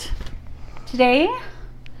Today,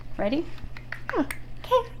 ready? Okay.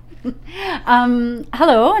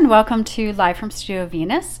 Hello and welcome to Live from Studio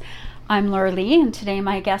Venus. I'm Laura Lee, and today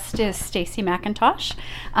my guest is Stacey McIntosh.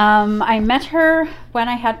 I met her when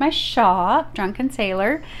I had my shop, Drunken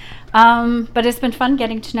Sailor, but it's been fun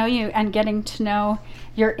getting to know you and getting to know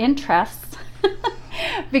your interests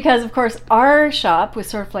because, of course, our shop was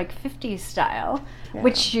sort of like 50s style,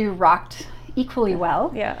 which you rocked equally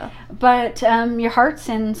well. Yeah. But your heart's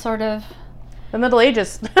in sort of the Middle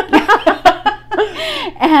Ages.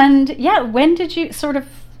 And yeah, when did you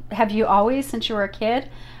have you always, since you were a kid?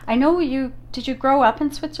 I know did you grow up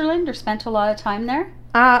in Switzerland or spent a lot of time there?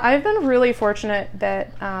 I've been really fortunate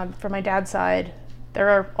that for my dad's side,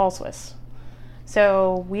 they're all Swiss.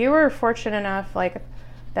 So we were fortunate enough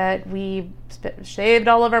that we saved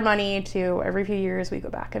all of our money to every few years we go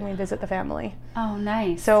back and we visit the family. Oh,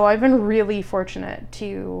 nice. So I've been really fortunate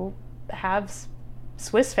to have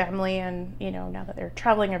Swiss family, and now that they're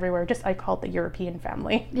traveling everywhere, I call it the European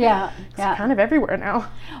family. Yeah. It's kind of everywhere now.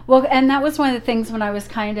 Well, and that was one of the things when I was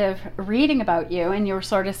kind of reading about you, and you were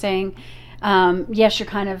sort of saying, yes, you're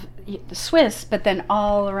kind of Swiss, but then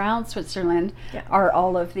all around Switzerland are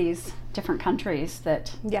all of these different countries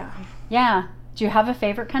that... Yeah. Do you have a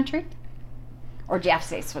favorite country? Or do you have to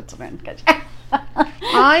say Switzerland?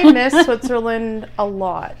 I miss Switzerland a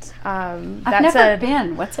lot. I've never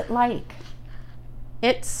been. What's it like?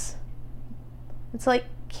 It's like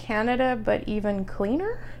Canada, but even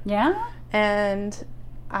cleaner. Yeah? And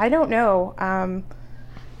I don't know.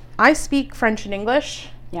 I speak French and English.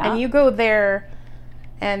 Yeah. And you go there,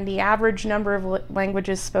 and the average number of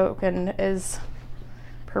languages spoken is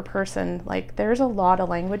per person. There's a lot of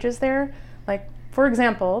languages there. For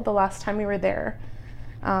example, the last time we were there,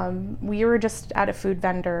 we were just at a food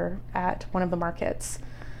vendor at one of the markets.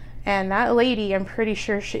 And that lady, I'm pretty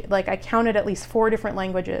sure I counted at least 4 different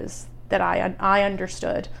languages that I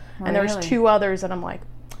understood. Really? And there was 2 others, and I'm like,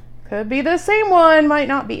 could be the same one, might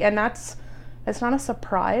not be. And it's not a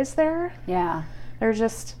surprise there. Yeah.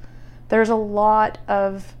 There's a lot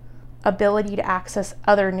of ability to access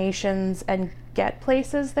other nations and get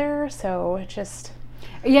places there. So it just...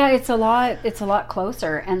 Yeah, it's a lot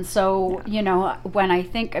closer. And so, when I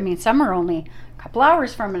think, some are only a couple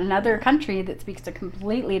hours from another country that speaks a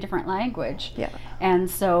completely different language. Yeah. And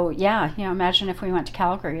so, imagine if we went to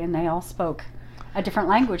Calgary and they all spoke a different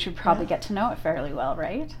language, we'd probably get to know it fairly well,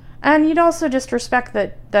 right? And you'd also just respect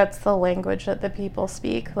that that's the language that the people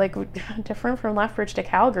speak. Different from Lethbridge to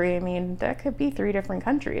Calgary, that could be 3 different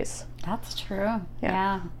countries. That's true.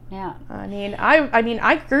 Yeah.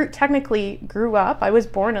 I technically grew up. I was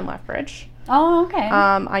born in Lethbridge. Oh, okay.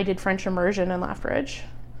 I did French immersion in Lethbridge.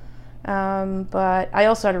 But I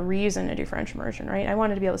also had a reason to do French immersion, right? I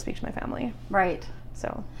wanted to be able to speak to my family. Right.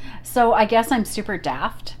 So I guess I'm super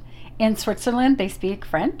daft. In Switzerland, they speak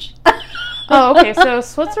French. Oh, okay. So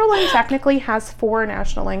Switzerland technically has 4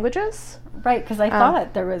 national languages. Right, because I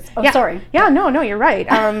thought there was... Oh, yeah, sorry. Yeah, no, you're right.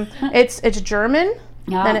 It's German,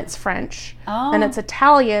 then it's French, then it's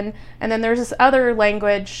Italian, and then there's this other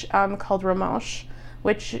language called Romansh,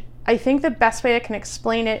 which I think the best way I can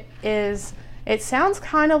explain it is it sounds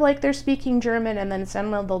kind of like they're speaking German, and then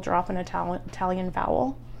suddenly they'll drop an Italian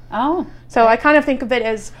vowel. Oh. So I kind of think of it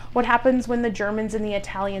as what happens when the Germans and the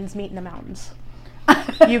Italians meet in the mountains.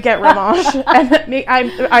 You get Romansh.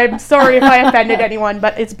 And I'm sorry if I offended anyone,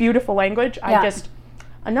 but it's beautiful language. Yeah.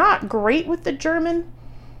 I'm not great with the German,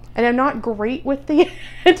 and I'm not great with the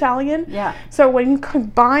Italian. Yeah. So when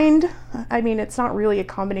combined, it's not really a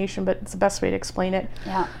combination, but it's the best way to explain it.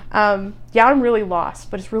 Yeah. I'm really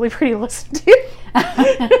lost, but it's really pretty to listen to.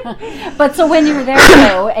 But so when you were there,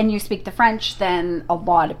 though, and you speak the French, then a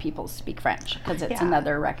lot of people speak French because it's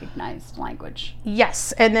another recognized language.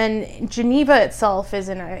 Yes, and then Geneva itself is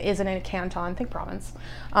in a canton, I think province,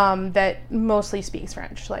 that mostly speaks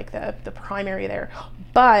French, the primary there.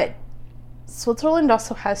 But Switzerland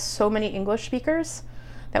also has so many English speakers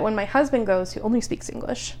that when my husband goes, who only speaks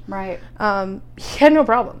English, right, he had no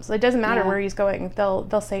problems. It doesn't matter where he's going.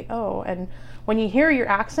 They'll say, oh, and when you hear your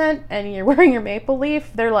accent and you're wearing your maple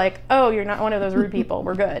leaf, they're like, oh, you're not one of those rude people.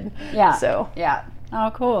 We're good. Yeah. So. Yeah.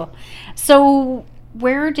 Oh, cool. So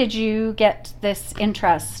where did you get this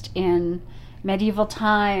interest in medieval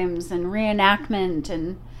times and reenactment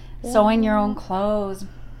and sewing your own clothes?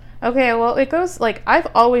 Okay, well, it goes, I've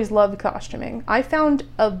always loved costuming. I found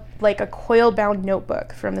a coil-bound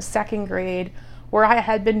notebook from the 2nd grade where I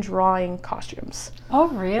had been drawing costumes. Oh,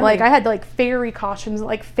 really? I had fairy costumes,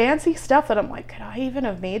 fancy stuff that I'm like, could I even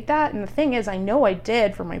have made that? And the thing is, I know I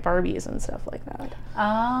did for my Barbies and stuff like that.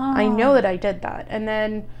 Oh. I know that I did that. And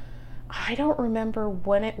then I don't remember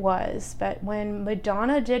when it was, but when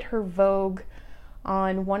Madonna did her Vogue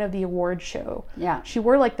on one of the award show, Yeah. she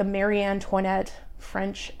wore like the Marie Antoinette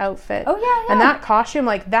French outfit. Oh, yeah, yeah. And that costume,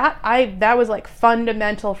 like that was like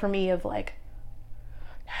fundamental for me of like,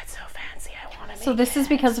 that's so fancy, I want to make So this is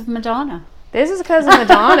because of Madonna. This is because of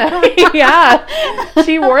Madonna. Yeah.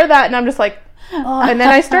 She wore that and I'm just like, oh. And then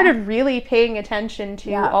I started really paying attention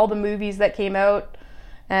to all the movies that came out.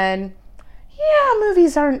 And yeah,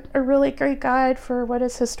 movies aren't a really great guide for what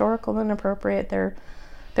is historical and appropriate. They're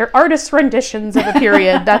artist renditions of a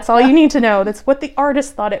period. That's all you need to know. That's what the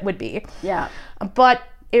artist thought it would be. Yeah. But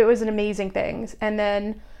it was an amazing thing. And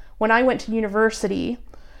then when I went to university,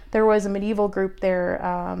 there was a medieval group there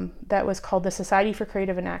that was called the Society for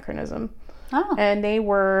Creative Anachronism. Oh. And they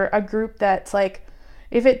were a group that's like,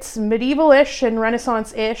 if it's medieval-ish and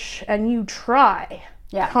Renaissance-ish and you try,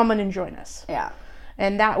 come and join us. Yeah.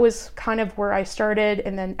 And that was kind of where I started.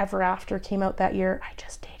 And then Ever After came out that year. I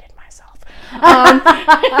just dated myself.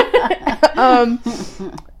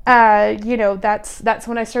 You know, that's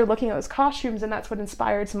when I started looking at those costumes, and that's what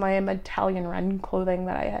inspired some of my Italian Ren clothing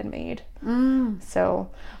that I had made. So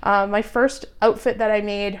my first outfit that I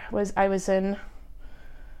made was, I was in,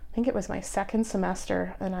 I think it was my second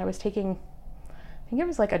semester, and I was taking, I think it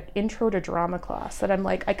was like an intro to drama class that I'm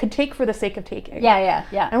like, I could take for the sake of taking.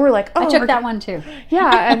 Yeah. And we're like, oh, I took that one too.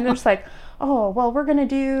 Yeah, and they're just like, oh, well, we're gonna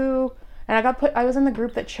do, and I was in the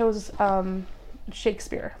group that chose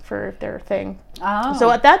Shakespeare for their thing. Oh. So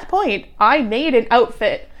at that point, I made an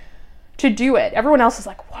outfit to do it. Everyone else is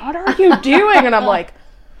like, what are you doing? And I'm like,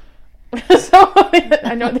 so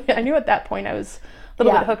I knew at that point I was a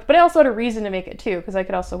little bit hooked, but I also had a reason to make it too, because I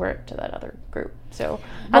could also wear it to that other group. So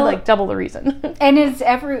I had like double the reason.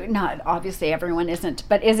 And not obviously everyone isn't,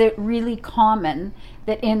 but is it really common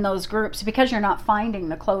that in those groups, because you're not finding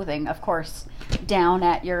the clothing, of course, down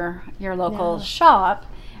at your local shop,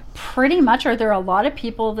 pretty much, are there a lot of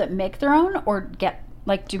people that make their own, or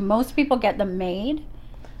do most people get them made?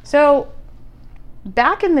 So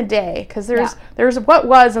back in the day, because there's what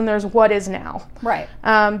was and there's what is now. Right.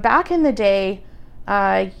 Back in the day,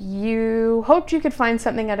 you hoped you could find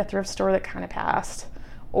something at a thrift store that kind of passed,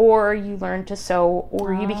 or you learned to sew,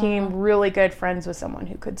 or you became really good friends with someone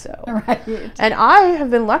who could sew. Right. And I have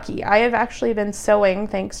been lucky. I have actually been sewing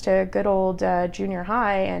thanks to good old junior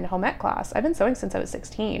high and home ec class. I've been sewing since I was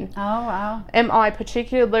 16. Oh, wow. Am I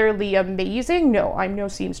particularly amazing? No, I'm no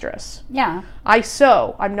seamstress. Yeah. I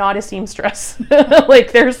sew. I'm not a seamstress.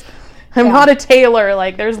 I'm not a tailor.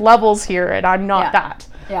 Like, there's levels here, and I'm not that.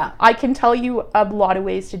 Yeah. I can tell you a lot of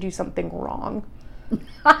ways to do something wrong.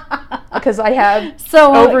 Because I have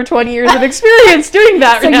over 20 years of experience doing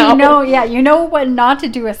that now. You know what not to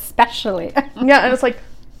do, especially. Yeah, and it's like,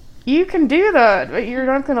 you can do that, but you're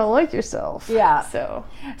not going to like yourself. Yeah.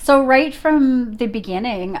 So right from the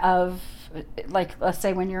beginning of, like, let's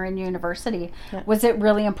say when you're in university, was it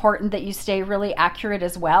really important that you stay really accurate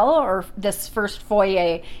as well? Or this first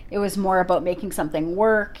foyer, it was more about making something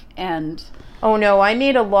work and... Oh, no, I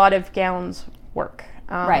made a lot of gowns work.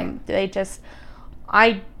 Right.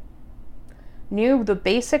 I knew the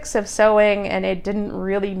basics of sewing, and it didn't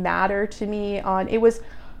really matter to me it was,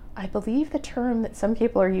 I believe the term that some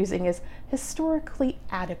people are using is historically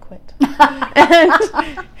adequate.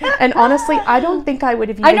 and honestly, I don't think I would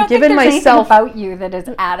have even given myself about you that is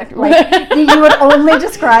adequate. Like, you would only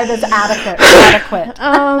describe as adequate.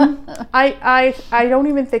 I don't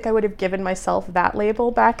even think I would have given myself that label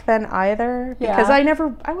back then either, because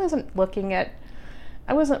I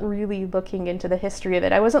wasn't really looking into the history of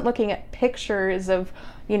it. I wasn't looking at pictures of,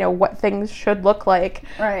 what things should look like.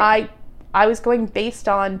 Right. I was going based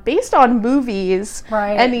on movies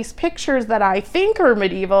and these pictures that I think are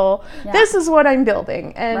medieval. Yeah. This is what I'm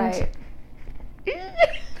building. And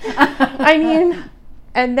I mean,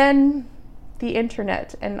 and then the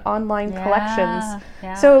internet and online collections.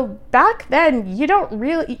 Yeah. So back then, you don't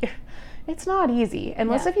really, it's not easy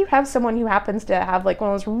unless if you have someone who happens to have like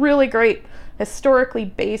one of those really great historically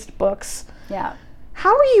based books. Yeah.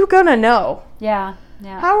 How are you gonna know? Yeah.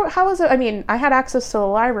 Yeah. How is it? I mean, I had access to the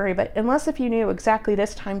library, but unless if you knew exactly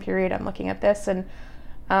this time period, I'm looking at this, and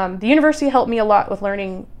the university helped me a lot with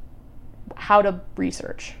learning how to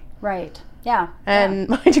research. Right. Yeah. And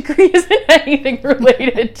my degree isn't anything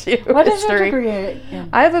related to what history. What is your degree in?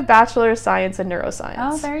 I have a Bachelor of Science in Neuroscience.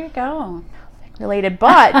 Oh, there you go. Related,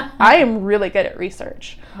 but I am really good at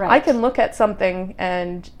research. Right. I can look at something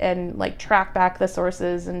and like track back the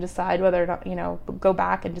sources and decide whether or not, go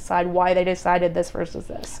back and decide why they decided this versus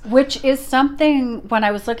this. Which is something, when I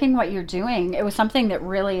was looking what you're doing, it was something that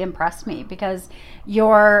really impressed me, because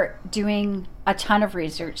you're doing a ton of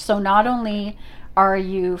research. So not only are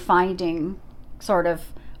you finding sort of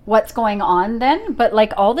what's going on then? But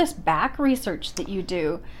like all this back research that you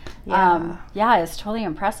do, is totally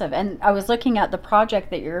impressive. And I was looking at the project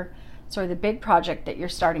that you're, sort of the big project that you're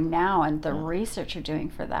starting now, and the research you're doing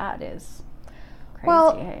for that is crazy.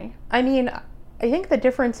 Well, hey? I mean, I think the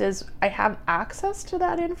difference is I have access to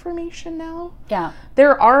that information now. Yeah.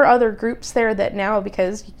 There are other groups there that now,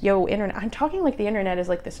 because internet, I'm talking like the internet is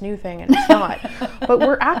like this new thing, and it's not. But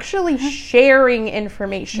we're actually sharing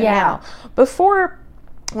information now. Before,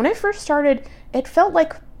 when I first started, it felt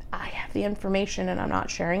like I have the information and I'm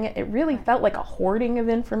not sharing it. It really felt like a hoarding of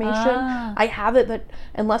information. I have it, but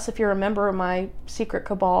unless if you're a member of my secret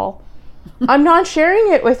cabal, I'm not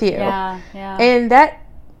sharing it with you. Yeah. And that,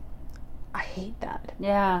 I hate that.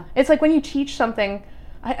 Yeah. It's like when you teach something,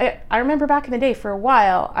 I remember back in the day, for a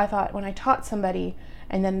while, I thought when I taught somebody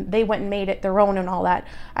and then they went and made it their own and all that,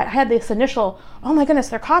 I had this initial, oh my goodness,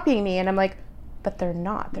 they're copying me. And I'm like, but they're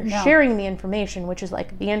not. They're sharing the information, which is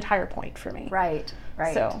like the entire point for me. Right.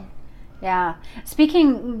 So, yeah.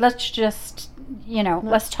 Speaking, let's just,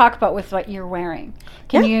 let's talk about with what you're wearing.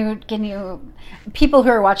 Can you, people who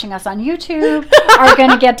are watching us on YouTube are going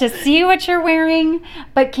to get to see what you're wearing,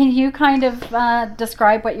 but can you kind of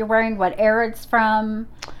describe what you're wearing, what era it's from?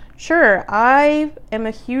 Sure. I am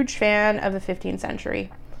a huge fan of the 15th century.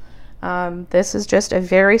 This is just a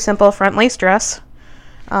very simple front lace dress.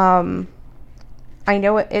 I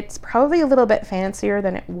know it's probably a little bit fancier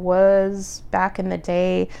than it was back in the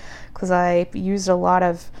day because I used a lot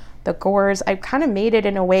of the gores. I kind of made it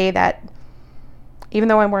in a way that, even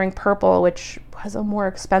though I'm wearing purple, which was a more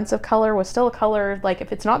expensive color, was still a color, like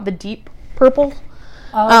if it's not the deep purple.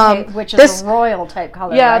 Which is a royal type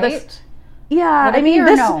color, right?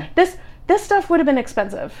 This stuff would have been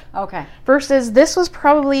expensive. Okay. Versus this was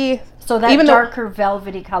probably... So that darker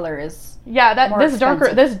velvety color is... Yeah, this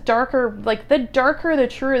darker, like the darker, the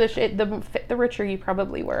truer the shade, the richer you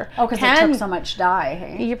probably were. Oh, because it took so much dye.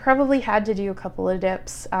 Hey? You probably had to do a couple of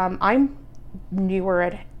dips. I'm newer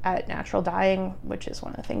at natural dyeing, which is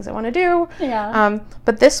one of the things I want to do. Yeah.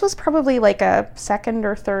 But this was probably like a second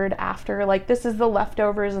or third after. Like this is the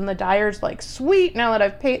leftovers, and the dyer's like, sweet. Now that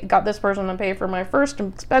I've got this person to pay for my first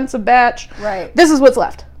expensive batch. Right. This is what's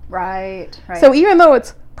left. Right. So even though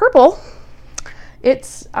it's purple.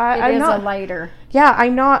 It's I'm not a lighter. Yeah,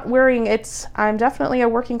 I'm not wearing I'm definitely a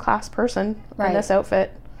working class person in this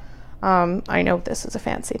outfit. I know this is a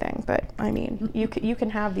fancy thing, but I mean, you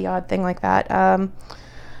can have the odd thing like that.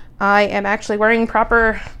 I am actually wearing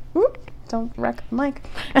proper. Don't wreck the mic.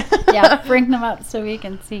 Yeah, bring them up so we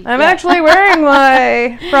can see. I'm actually wearing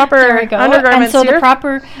my proper undergarments. And so the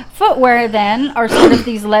proper footwear then are sort of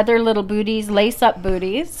these leather little booties, lace-up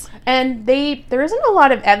booties. And there isn't a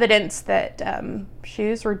lot of evidence that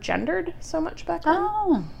shoes were gendered so much back then.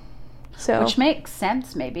 Oh. So, which makes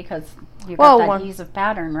sense maybe because you've got that ease of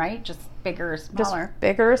pattern, right? Just bigger or smaller. Just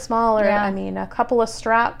bigger or smaller. Yeah. I mean, a couple of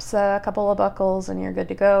straps, a couple of buckles, and you're good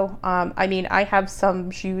to go. I mean, I have some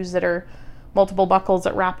shoes that are multiple buckles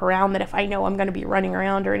that wrap around that if I know I'm going to be running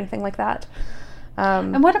around or anything like that.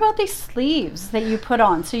 And what about these sleeves that you put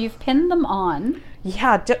on? So you've pinned them on.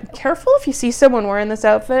 Yeah, careful if you see someone wearing this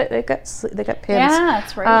outfit. They got pins. Yeah,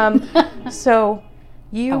 that's right. So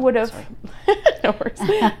you would have no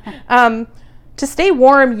worries. To stay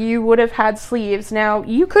warm, you would have had sleeves. Now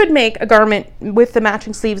you could make a garment with the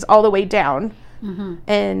matching sleeves all the way down,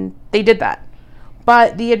 and they did that.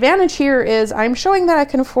 But the advantage here is I'm showing that I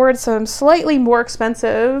can afford some slightly more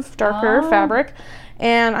expensive, darker fabric,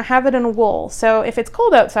 and I have it in wool. So if it's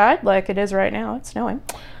cold outside, like it is right now, it's snowing.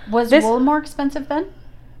 Was wool more expensive then?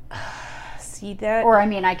 See that? Or I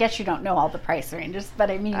mean, I guess you don't know all the price ranges,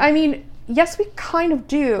 but I mean, yes, we kind of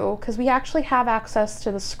do because we actually have access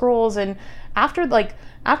to the scrolls. And after the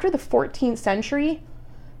 14th century,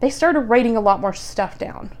 they started writing a lot more stuff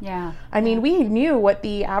down. Yeah. I mean, we knew what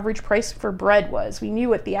the average price for bread was. We knew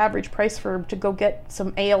what the average price to go get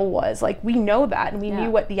some ale was. Like, we know that, and we knew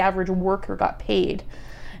what the average worker got paid.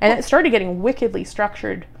 And it started getting wickedly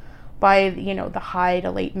structured by, the high to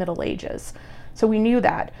late Middle Ages. So we knew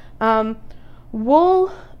that.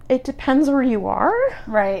 Wool, it depends where you are.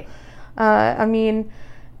 Right. I mean,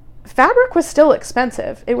 fabric was still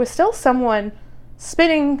expensive. It was still someone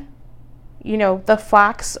spinning the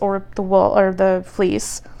flax or the wool or the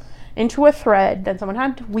fleece into a thread, then someone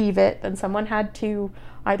had to weave it, then someone had to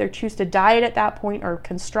either choose to dye it at that point or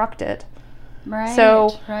construct it. Right.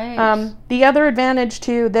 So the other advantage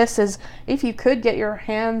to this is if you could get your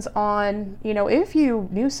hands on, if you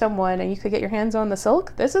knew someone and you could get your hands on the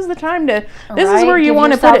silk, this is the time to, this is where you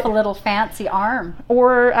want to put it. A little fancy arm.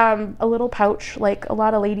 Or a little pouch, like a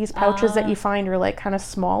lot of ladies' pouches that you find are like kind of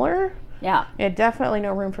smaller. Yeah. Definitely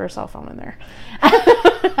no room for a cell phone in there.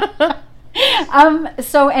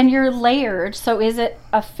 So, and you're layered. So is it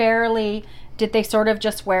a fairly, did they sort of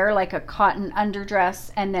just wear like a cotton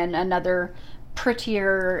underdress and then another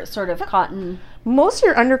prettier sort of cotton? Most of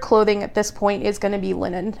your underclothing at this point is going to be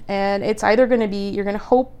linen, and it's either going to be, you're going to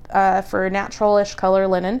hope for a natural-ish color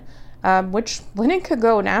linen, which linen could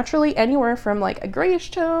go naturally anywhere from like a grayish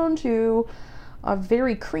tone to a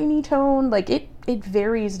very creamy tone. Like it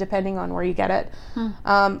varies depending on where you get it.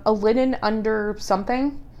 A linen under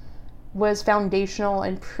something was foundational,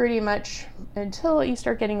 and pretty much until you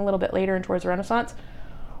start getting a little bit later and towards the Renaissance,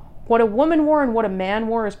 what a woman wore and what a man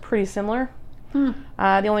wore is pretty similar.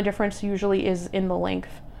 The only difference usually is in the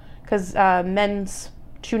length, because men's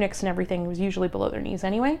tunics and everything was usually below their knees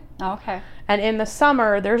anyway. Okay. And in the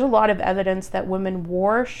summer, there's a lot of evidence that women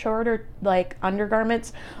wore shorter, like,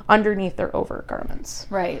 undergarments underneath their overgarments.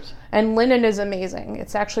 Right. And linen is amazing.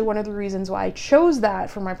 It's actually one of the reasons why I chose that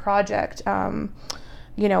for my project.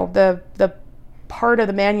 You know, the part of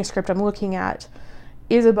the manuscript I'm looking at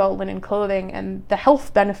is about linen clothing and the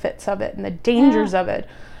health benefits of it and the dangers of it.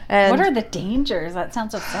 And what are the dangers? That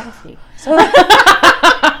sounds so sexy. So,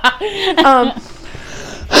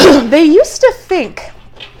 they used to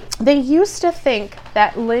think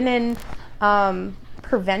that linen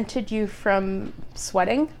prevented you from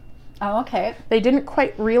sweating. Oh, okay. They didn't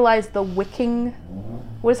quite realize the wicking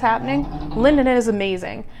was happening. Linen is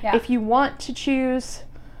amazing. Yeah. If you want to choose,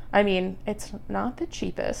 I mean, it's not the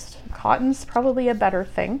cheapest. Cotton's probably a better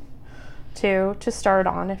thing to start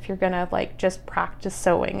on if you're gonna like just practice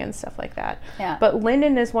sewing and stuff like that. Yeah. But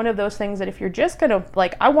linen is one of those things that if you're just gonna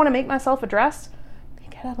like, I want to make myself a dress,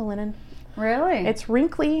 get out of linen. Really? It's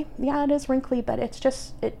wrinkly. Yeah, it is wrinkly, but it's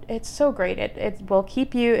just it's so great. It will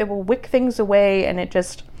keep you. It will wick things away, and it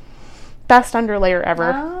just best underlayer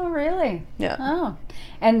ever. Oh, really? Yeah. Oh,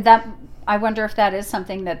 and that, I wonder if that is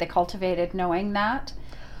something that they cultivated, knowing that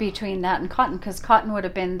between that and cotton, because cotton would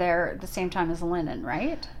have been there at the same time as linen,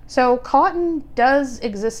 right? So cotton does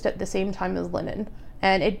exist at the same time as linen,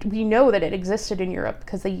 and we know that it existed in Europe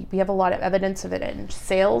because we have a lot of evidence of it in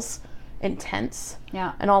sales, in tents,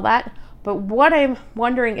 Yeah. and all that. But what I'm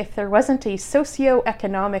wondering if there wasn't a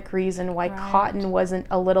socio-economic reason why cotton wasn't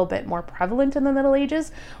a little bit more prevalent in the Middle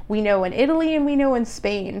Ages. We know in Italy and we know in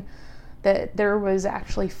Spain that there was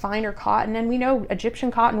actually finer cotton, and we know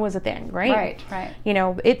Egyptian cotton was a thing, right? Right, right. You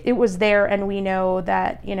know, it was there, and we know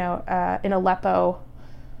that, you know, in Aleppo,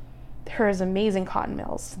 there's amazing cotton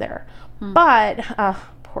mills there. But,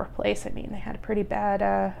 poor place, I mean, they had a pretty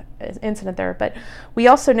bad incident there. But we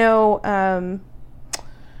also know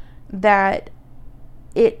that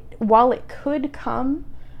while it could come,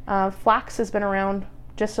 flax has been around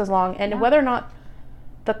just as long. And whether or not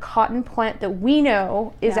the cotton plant that we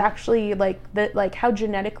know is actually like how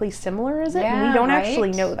genetically similar is it? Yeah, and we don't right.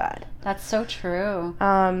 actually know that. That's so true.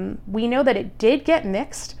 We know that it did get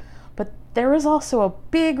mixed, but there was also a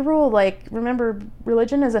big rule, like, remember,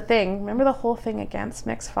 religion is a thing. Remember the whole thing against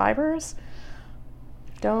mixed fibers?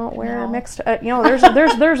 Don't wear mixed, you know, there was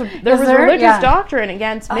religious doctrine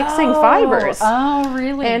against mixing fibers. Oh,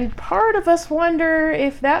 really? And part of us wonder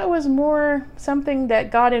if that was more something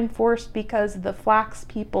that got enforced because the flax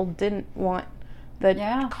people didn't want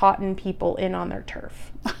the cotton people in on their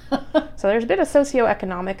turf. So there's a bit of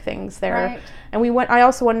socioeconomic things there. Right. And I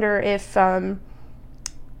also wonder if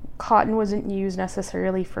cotton wasn't used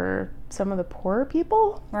necessarily for some of the poorer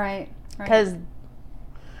people. Right. Because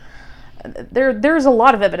there's a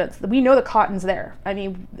lot of evidence that we know the cotton's there. I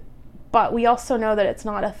mean, but we also know that it's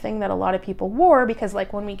not a thing that a lot of people wore, because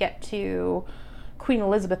like when we get to Queen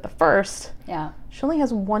Elizabeth I, she only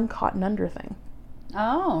has one cotton under thing.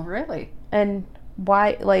 Oh, really? And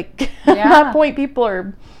why, like, at that point people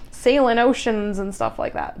are sailing oceans and stuff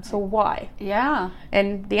like that. So why? Yeah.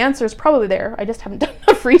 And the answer is probably there. I just haven't done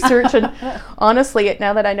enough research. And honestly,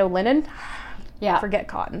 now that I know linen, forget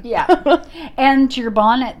cotton. Yeah. And your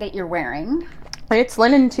bonnet that you're wearing. It's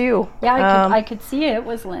linen too. Yeah, I could see it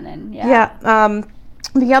was linen. Yeah. Yeah.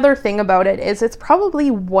 The other thing about it is it's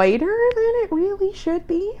probably whiter than it really should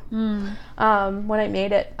be. When I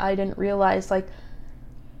made it, I didn't realize, like,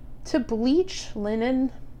 to bleach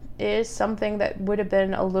linen is something that would have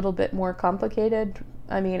been a little bit more complicated.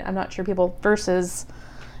 I mean, I'm not sure versus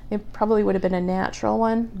it probably would have been a natural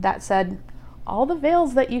one. That said, all the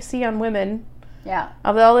veils that you see on women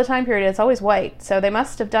of all the time period, it's always white. So they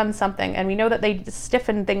must have done something. And we know that they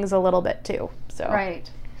stiffen things a little bit too. So right.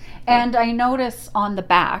 And I notice on the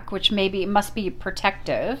back, which maybe it must be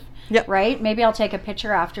protective, right? Maybe I'll take a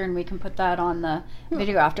picture after and we can put that on the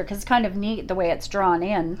video after, because it's kind of neat the way it's drawn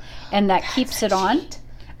in, and that keeps it on.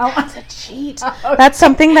 That's a cheat. Okay. That's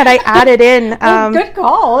something that I added in. Good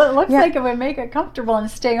call. It looks yeah. like it would make it comfortable and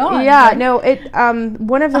stay on. Yeah, but- no, it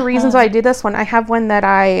one of the reasons why I did this one, I have one that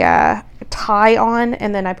I tie on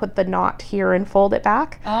and then I put the knot here and fold it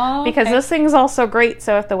back. Oh, Because okay. this thing's also great,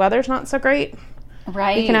 so if the weather's not so great,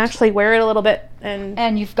 right. you can actually wear it a little bit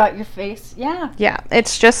And you've got your face. Yeah. yeah,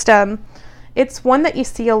 it's just it's one that you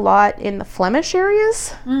see a lot in the Flemish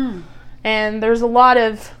areas. Mm. And there's a lot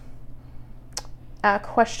of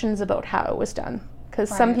questions about how it was done, because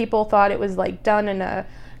some Right. people thought it was like done in a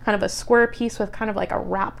kind of a square piece with kind of like a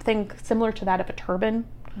wrap thing similar to that of a turban.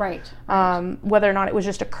 Right. Whether or not it was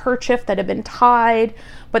just a kerchief that had been tied,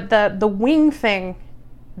 but the wing thing,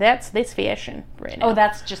 that's fashion right now. Oh,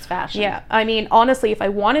 that's just fashion. Yeah, I mean, honestly, if I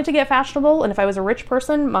wanted to get fashionable and if I was a rich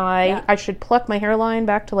person, Yeah. I should pluck my hairline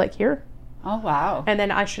back to like here. Oh, wow. And then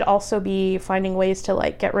I should also be finding ways to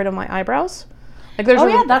like get rid of my eyebrows. Like there's Oh,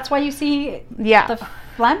 yeah. That's why you see yeah. the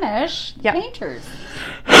Flemish Yeah. painters.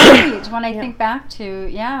 Right. When I think back to,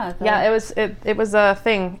 yeah. Yeah, it was a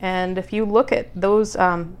thing. And if you look at those,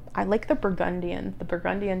 I like the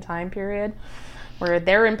Burgundian time period where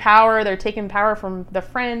they're in power, they're taking power from the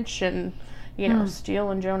French, and you know, Steele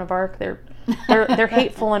and Joan of Arc, they're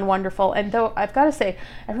hateful and wonderful. And though I've got to say,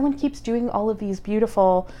 everyone keeps doing all of these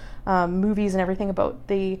beautiful movies and everything about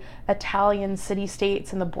the Italian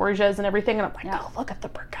city-states and the Borgias and everything, and I'm like, oh, look at the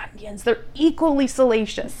Burgundians. They're equally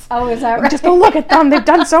salacious. Oh, is that right? Just go look at them. They've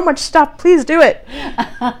done so much stuff. Please do it.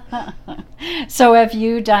 So have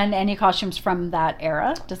you done any costumes from that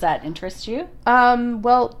era? Does that interest you?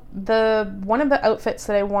 Well, one of the outfits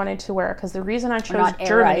that I wanted to wear, because the reason I chose Not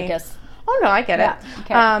era, Germany. I guess. Oh no, I get Yeah,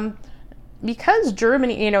 it. okay. Because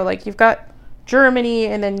Germany, you know, like you've got Germany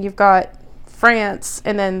and then you've got France,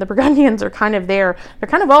 and then the Burgundians are kind of there. They're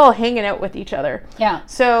kind of all hanging out with each other. Yeah.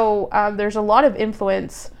 So there's a lot of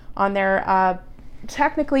influence on there.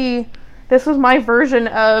 Technically, this was my version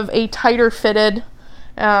of a tighter fitted.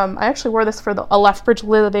 I actually wore this for a Lethbridge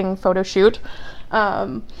Living photo shoot.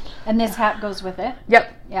 And this hat goes with it.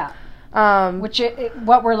 Yep. Yeah. Which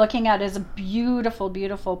What we're looking at is a beautiful,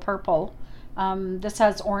 beautiful purple. This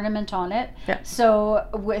has ornament on it. Yeah. So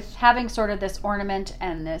with having sort of this ornament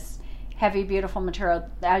and this heavy, beautiful material,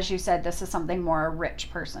 as you said, this is something more a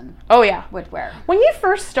rich person oh yeah. would wear. When you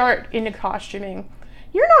first start into costuming,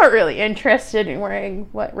 you're not really interested in wearing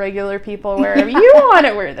what regular people wear. You want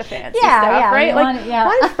to wear the fancy Yeah, stuff, yeah, right? you Like want it, yeah.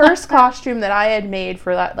 my first costume that I had made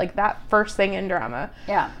for that first thing in drama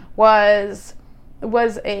Yeah. was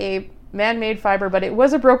a man-made fiber, but it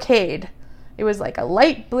was a brocade. It was like a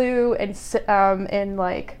light blue and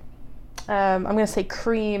like I'm gonna say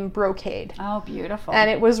cream brocade. Oh, beautiful. And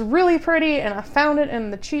it was really pretty, and I found it in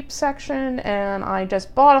the cheap section, and I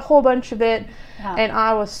just bought a whole bunch of it, Yeah. and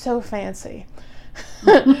I was so fancy.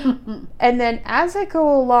 And then as I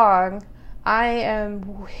go along, I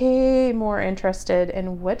am way more interested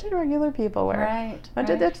in what did regular people wear? Right. What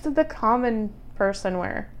did the common person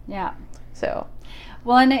wear? Yeah. So,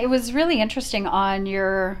 Well, and it was really interesting on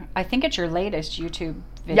I think it's your latest YouTube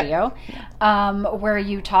video, where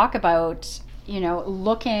you talk about,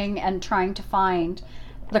 looking and trying to find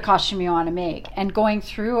the costume you want to make and going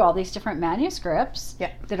through all these different manuscripts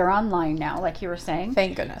that are online now, like you were saying.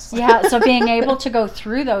 thank goodness. Yeah, so being able to go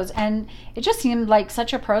through those, and it just seemed like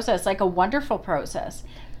such a process, like a wonderful process,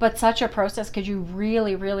 but such a process because you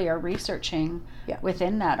really, really are researching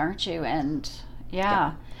within that, aren't you? And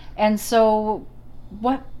and so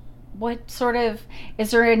what sort of,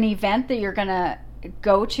 is there an event that you're gonna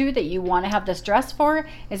go to that you want to have this dress for?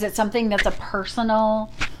 Is it something that's a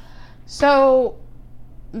personal? So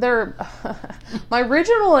my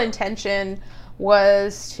original intention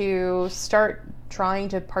was to start trying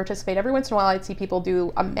to participate. Every once in a while I'd see people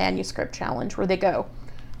do a manuscript challenge where they go,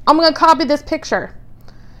 I'm going to copy this picture.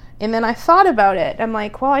 And then I thought about it. I'm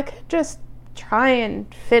like, well, I could just try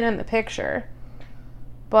and fit in the picture.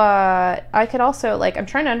 But I could also, like, I'm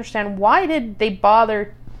trying to understand, why did they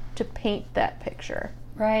bother to paint that picture?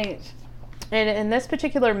 Right. And in this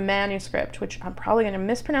particular manuscript, which I'm probably going to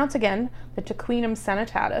mispronounce again, the Tequinum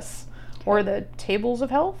Sanitatis, or the Tables of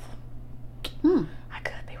Health. I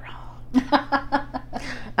could be wrong.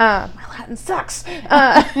 My Latin sucks.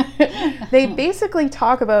 They basically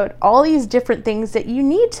talk about all these different things that you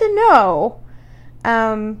need to know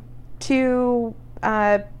to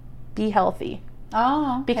be healthy.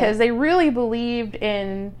 Oh, okay. Because they really believed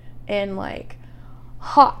in like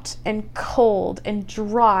hot and cold and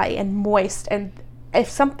dry and moist, and if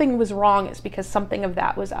something was wrong, it's because something of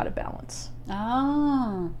that was out of balance.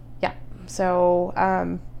 Oh. Yeah.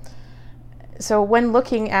 So so when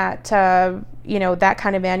looking at that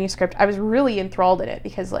kind of manuscript, I was really enthralled in it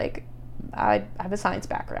because, like, I have a science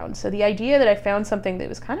background. So the idea that I found something that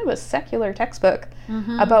was kind of a secular textbook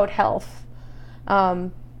about health,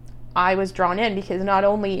 I was drawn in, because not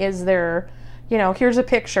only is there, here's a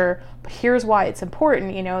picture, but here's why it's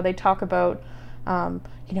important. They talk about,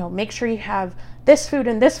 make sure you have this food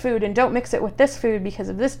and don't mix it with this food because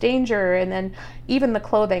of this danger. And then even the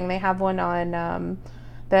clothing, they have one on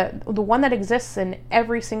the one that exists in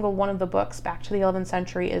every single one of the books back to the 11th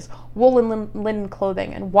century is wool and linen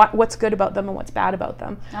clothing, and what's good about them and what's bad about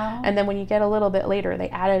them. Oh. And then when you get a little bit later, they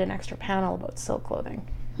added an extra panel about silk clothing.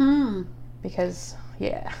 Because,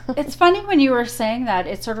 yeah. It's funny when you were saying that,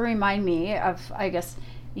 it sort of reminded me of, I guess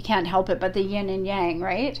you can't help it, but the yin and yang,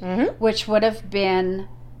 right? Which would have been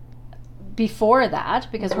before that,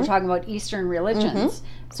 because we're talking about Eastern religions.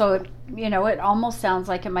 So, it almost sounds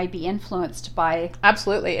like it might be influenced by...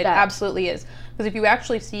 Absolutely. It absolutely is. Because if you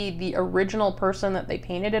actually see the original person that they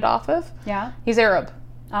painted it off of, he's Arab.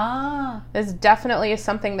 This definitely is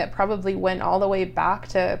something that probably went all the way back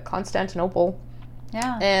to Constantinople.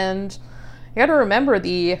 Yeah. And you got to remember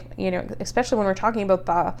especially when we're talking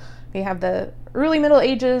about we have the early Middle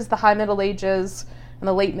Ages, the High Middle Ages, and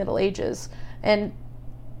the Late Middle Ages. And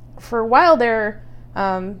for a while there,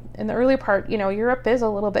 in the early part, Europe is a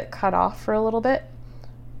little bit cut off for a little bit,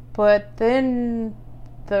 but then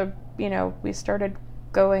we started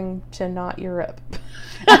going to not Europe.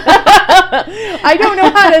 I don't know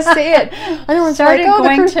how to say it. Everyone's started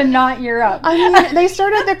going to not Europe. I mean, they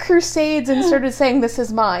started the Crusades and started saying, "This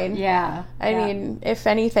is mine." Yeah. I mean, if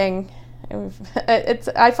anything,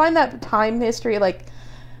 I find that time history, like,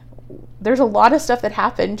 there's a lot of stuff that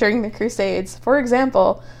happened during the Crusades. For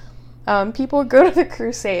example, people would go to the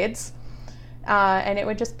Crusades, and it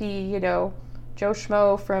would just be, Joe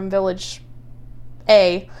Schmo from Village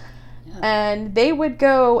A, and they would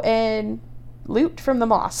go and loot from the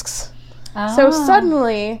mosques. So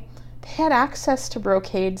suddenly, they had access to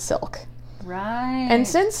brocade silk. Right. And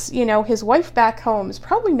since, his wife back home is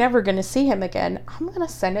probably never going to see him again, I'm going to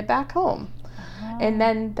send it back home. And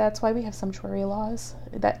then that's why we have sumptuary laws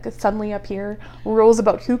that suddenly appear, rules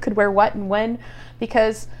about who could wear what and when,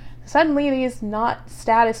 because suddenly these not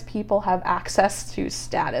status people have access to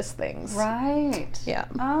status things. Right. Yeah.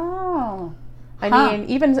 Oh. I mean,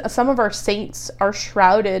 even some of our saints are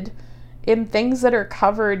shrouded in things that are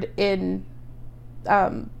covered in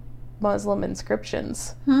Muslim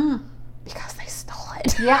inscriptions. Because they stole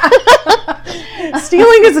it. Yeah.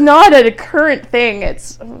 Stealing is not a current thing.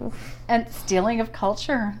 It's... And stealing of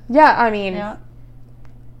culture. Yeah, I mean... Yeah.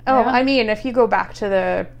 I mean, if you go back to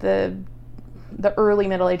the early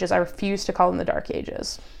Middle Ages, I refuse to call them the Dark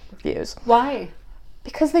Ages. Refuse. Why?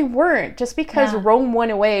 Because they weren't. Just because Rome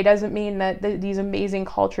went away doesn't mean that these amazing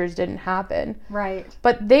cultures didn't happen. Right.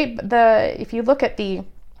 But if you look at the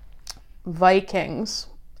Vikings,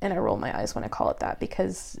 and I roll my eyes when I call it that,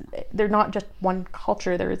 because they're not just one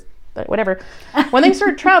culture, there's whatever. When they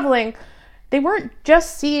started traveling, they weren't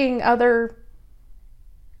just seeing other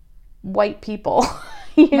white people.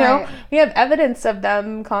 Right. We have evidence of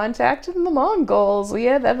them contacting the Mongols. We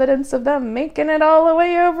have evidence of them making it all the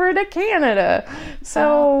way over to Canada.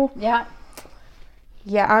 So,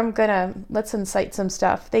 let's incite some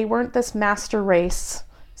stuff. They weren't this master race.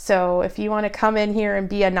 So if you want to come in here and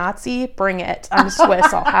be a Nazi, bring it. I'm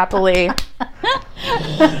Swiss. I'll happily.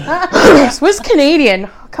 Swiss Canadian.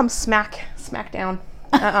 Come smack down.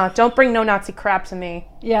 Don't bring no Nazi crap to me.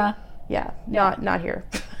 Yeah. Yeah. Not here.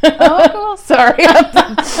 Oh, cool. Sorry.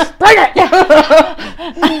 Bring it.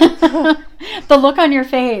 The look on your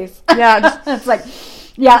face. Yeah. It's like,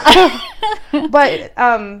 yeah. But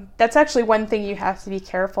that's actually one thing you have to be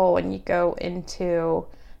careful when you go into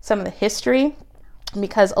some of the history,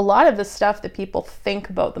 because a lot of the stuff that people think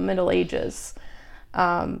about the Middle Ages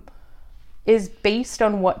is based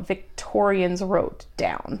on what Victorians wrote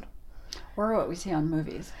down. Or what we see on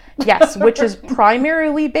movies. Yes, which is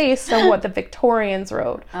primarily based on what the Victorians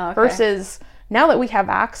wrote. Oh, okay. Versus now that we have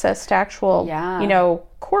access to actual,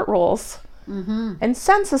 court rolls and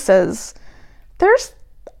censuses, there's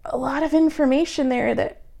a lot of information there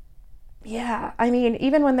that, I mean,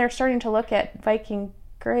 even when they're starting to look at Viking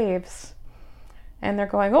graves and they're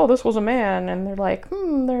going, oh, this was a man, and they're like,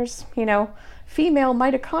 there's, female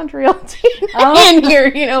mitochondrial DNA in here,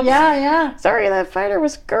 Yeah. Sorry, that fighter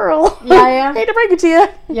was a girl. Yeah. Hate to break it to you.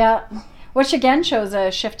 Yeah. Which again shows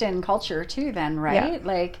a shift in culture too then, right? Yeah.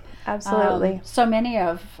 Like absolutely. So many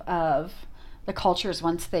of the cultures,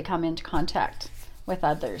 once they come into contact with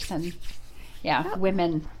others, and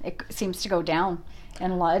women, it seems to go down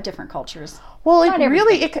in a lot of different cultures. Well,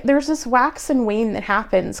 there's this wax and wane that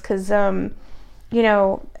happens because,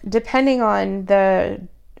 depending on the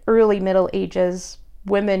early Middle Ages,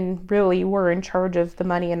 women really were in charge of the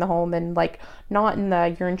money in the home, and like not in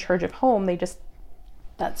the you're in charge of home. They just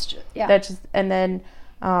That's just, yeah. that's just, and then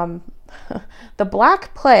the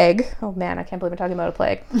Black Plague. Oh man, I can't believe I'm talking about a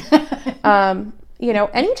plague. You know,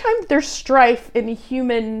 anytime there's strife in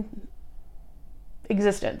human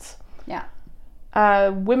existence, Yeah.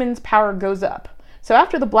 Women's power goes up. So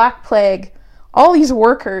after the Black Plague, all these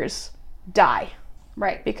workers die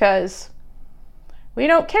Right. because we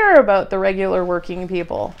don't care about the regular working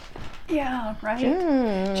people. Yeah, right.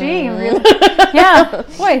 Mm. Gee, really? Yeah.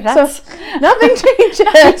 Boy, that's... So nothing changes.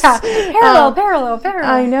 yeah. Parallel.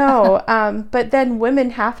 I know. But then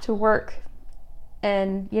women have to work.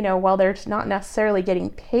 And, you know, while they're not necessarily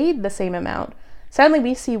getting paid the same amount, suddenly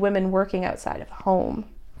we see women working outside of home.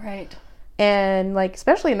 Right. And, like,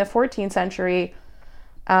 especially in the 14th century,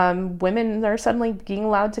 women are suddenly being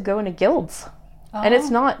allowed to go into guilds. Oh. And it's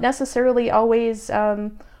not necessarily always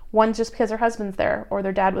one just because their husband's there or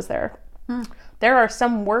their dad was there. There are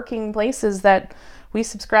some working places that we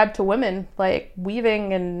subscribe to women, like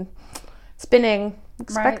weaving and spinning.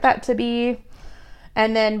 Expect Right. that to be.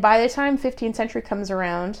 And then by the time 15th century comes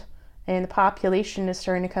around and the population is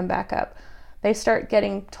starting to come back up, they start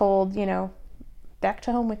getting told, you know, back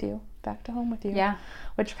to home with you. Yeah.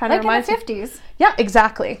 Which kind of Like reminds in me. the 50s. Yeah,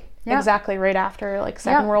 exactly. Yeah. Exactly. Right after like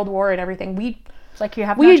Second World War and everything. It's like you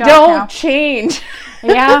have We no job don't now. change.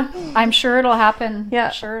 Yeah. I'm sure it'll happen.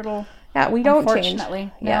 Yeah. Sure it'll... Yeah, we don't change.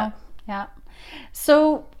 Unfortunately, no. Yeah. Yeah.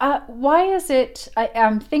 So, why is it?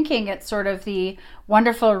 I'm thinking it's sort of the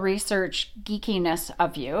wonderful research geekiness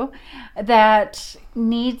of you that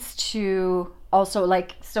needs to also,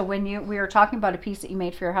 like, so when we were talking about a piece that you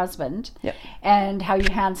made for your husband, Yep. and how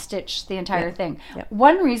you hand stitched the entire thing. Yep.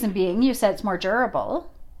 One reason being, you said it's more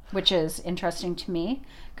durable, which is interesting to me.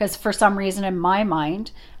 Because for some reason in my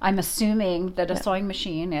mind, I'm assuming that a sewing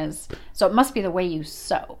machine is, so it must be the way you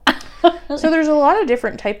sew. So there's a lot of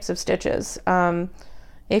different types of stitches.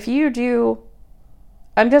 If you do,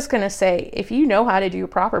 I'm just going to say, if you know how to do a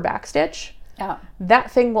proper back stitch, Yeah. that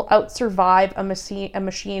thing will out-survive a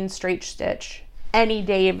machine straight stitch any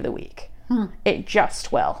day of the week. It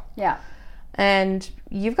just will. Yeah. And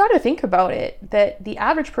you've got to think about it, that the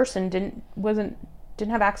average person didn't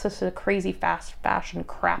have access to the crazy fast fashion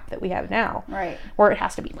crap that we have now. Right. Where it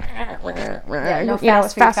has to be, Yeah, no you know,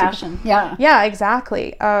 fast food fashion. Yeah. Yeah,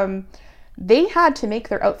 exactly. They had to make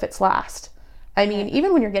their outfits last. I mean,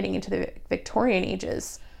 even when you're getting into the Victorian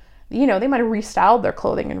ages, you know, they might have restyled their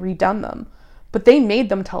clothing and redone them, but they made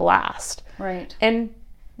them to last. Right. And,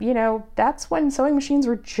 you know, that's when sewing machines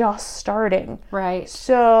were just starting. Right.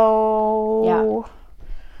 So,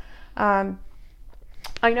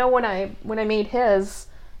 I know when I made his,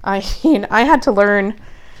 I mean, I had to learn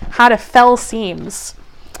how to fell seams.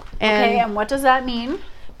 Okay, and what does that mean?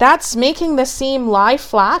 That's making the seam lie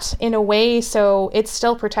flat in a way so it's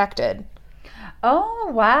still protected. Oh,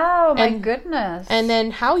 wow. My goodness. And then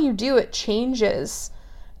how you do it changes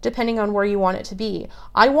depending on where you want it to be.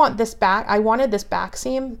 I wanted this back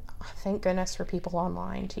seam. Thank goodness for people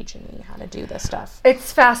online teaching me how to do this stuff.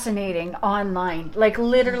 It's fascinating online. Like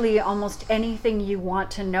literally almost anything you want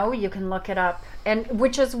to know, you can look it up. And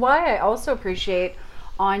which is why I also appreciate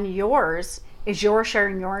on yours is you're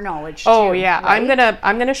sharing your knowledge too. Oh yeah, right?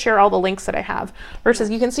 I'm gonna share all the links that I have.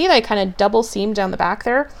 Versus you can see that I kind of double seam down the back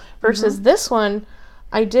there. Versus this one,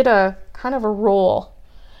 I did a kind of a roll,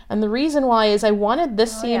 and the reason why is I wanted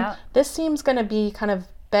this seam. Yeah. This seam's gonna be kind of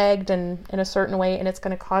bagged in a certain way, and it's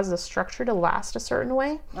gonna cause the structure to last a certain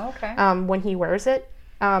way. Okay. When he wears it.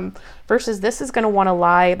 Versus this is gonna want to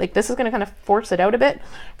lie like this is gonna kind of force it out a bit.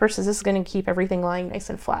 Versus this is gonna keep everything lying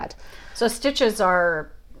nice and flat. So stitches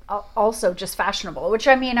are also just fashionable, which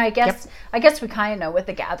I mean, I guess we kind of know with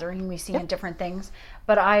the gathering we see in different things,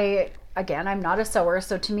 but I'm not a sewer,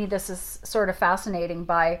 so to me this is sort of fascinating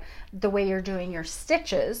by the way you're doing your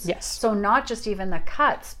stitches. Yes. So not just even the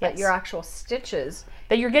cuts, but Yes. your actual stitches.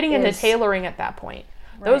 That you're getting into is- tailoring at that point.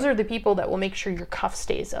 Those are the people that will make sure your cuff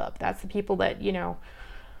stays up. That's the people that, you know,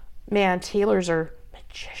 man, tailors are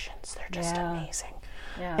magicians. They're just amazing.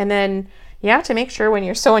 Yeah. And then you have to make sure when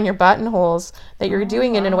you're sewing your buttonholes that you're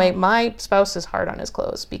doing it in a way. My spouse is hard on his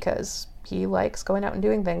clothes because he likes going out and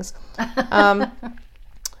doing things.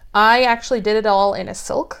 I actually did it all in a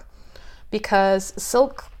silk because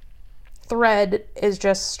silk thread is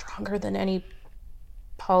just stronger than any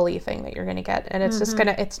poly thing that you're going to get. And it's just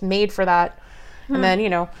it's made for that. And then, you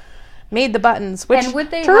know, made the buttons, which And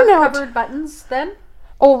would they turn have out, covered buttons then?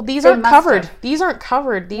 Oh, these They aren't must covered. have. These aren't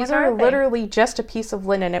covered. These What are they? literally just a piece of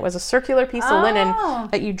linen. It was a circular piece of linen Oh.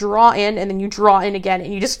 that you draw in and then you draw in again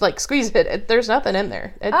and you just like squeeze it. There's nothing in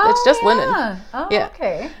there. It's just linen. Oh, Yeah.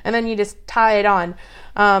 okay. And then you just tie it on.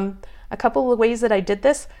 A couple of ways that I did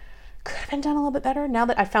this could have been done a little bit better. Now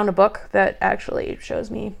that I found a book that actually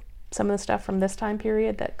shows me some of the stuff from this time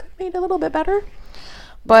period that could have made it a little bit better.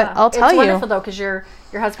 But Yeah. I'll tell it's you. wonderful though, because your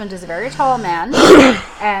husband is a very tall man,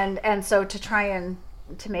 and so to try and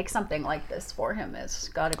to make something like this for him has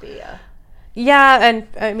got to be a Yeah, and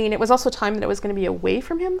I mean, it was also time that I was going to be away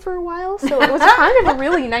from him for a while, so it was kind of a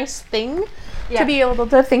really nice thing Yeah. to be able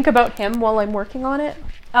to think about him while I'm working on it.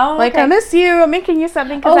 oh Like, I miss you, I'm making you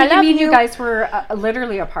something because I you love mean you. you guys were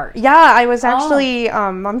literally apart? Yeah, I was actually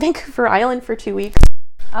on Vancouver Island for 2 weeks.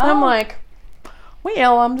 And I'm like,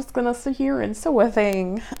 well, I'm just going to sit here and sew a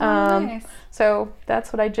thing. Nice. So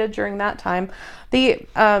that's what I did during that time. The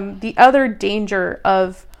other danger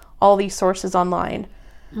of all these sources online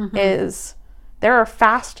is there are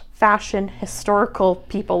fast fashion historical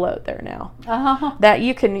people out there now that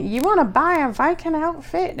you want to buy a Viking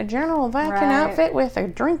outfit, a general Viking Right. outfit with a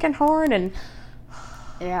drinking horn, and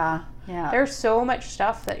Yeah. there's so much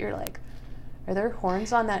stuff that you're like, are there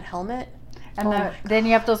horns on that helmet? And then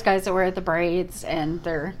you have those guys that wear the braids, and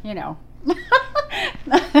they're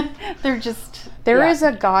they're just There is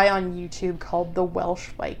a guy on YouTube called the Welsh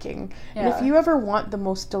Viking. And if Yeah. you ever want the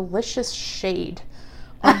most delicious shade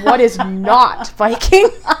on what is not Viking,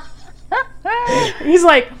 he's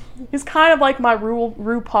kind of like my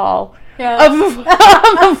RuPaul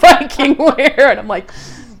of Viking wear. And I'm like,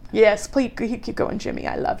 yes, please keep going, Jimmy.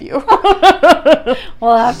 I love you.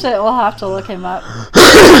 We'll have to look him up.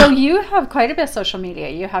 So you have quite a bit of social media.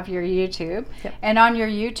 You have your YouTube, Yep. and on your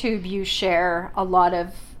YouTube you share a lot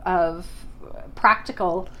of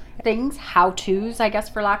practical things, how-tos, I guess,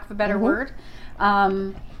 for lack of a better word,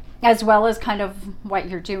 as well as kind of what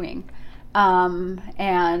you're doing.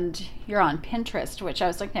 And you're on Pinterest, which I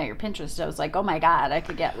was looking at your Pinterest. I was like, oh my God, I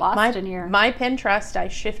could get lost in here. My Pinterest, I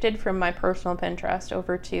shifted from my personal Pinterest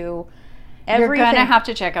over to You're everything. gonna have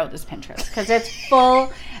to check out this Pinterest because it's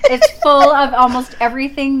full. It's full of almost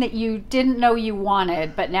everything that you didn't know you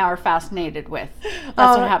wanted, but now are fascinated with.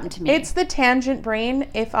 That's what happened to me. It's the tangent brain.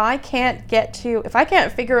 If I can't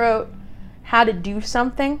figure out how to do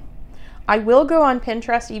something, I will go on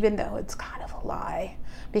Pinterest, even though it's kind of a lie,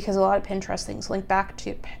 because a lot of Pinterest things link back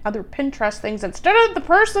to other Pinterest things instead of the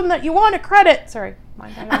person that you want to credit. Sorry,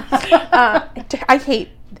 mind I hate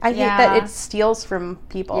that it steals from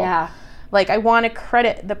people. Yeah. Like, I want to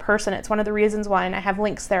credit the person. It's one of the reasons why, and I have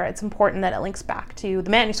links there. It's important that it links back to the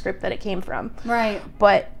manuscript that it came from. Right.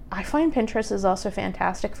 But I find Pinterest is also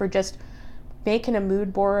fantastic for just making a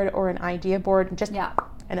mood board or an idea board and just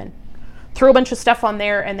and then throw a bunch of stuff on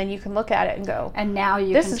there, and then you can look at it and go, And now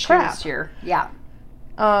you This can is choose crap. your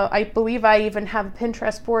I believe I even have a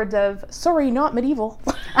Pinterest board of sorry, not medieval.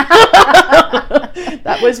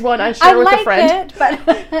 That was one I shared with a friend. It, but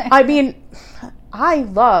I mean, I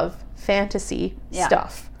love fantasy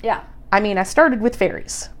stuff. Yeah. I mean, I started with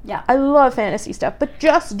fairies. Yeah. I love fantasy stuff, but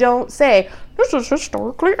just don't say this is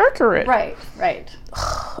historically accurate. Right.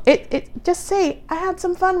 It just say I had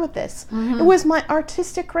some fun with this. It was my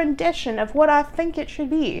artistic rendition of what I think it should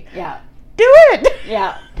be. Yeah. Do it.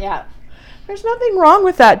 Yeah. There's nothing wrong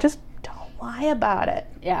with that. Just don't lie about it.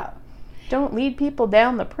 Yeah. Don't lead people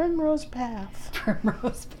down the primrose path.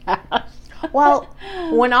 Primrose path. Well,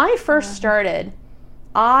 when I first started,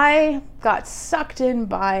 I got sucked in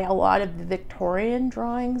by a lot of the Victorian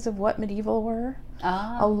drawings of what medieval were.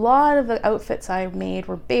 A lot of the outfits I made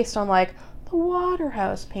were based on like the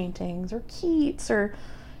Waterhouse paintings or Keats or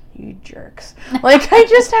you jerks. Like, I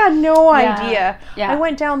just had no idea. Yeah.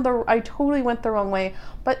 I totally went the wrong way.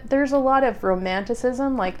 But there's a lot of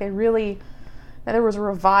romanticism. Like, there was a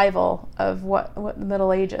revival of what the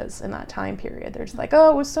Middle Ages in that time period. There's like,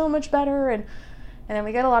 oh, it was so much better, and then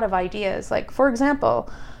we get a lot of ideas. Like, for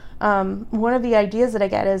example, one of the ideas that I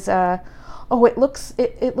get is,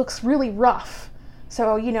 it looks really rough.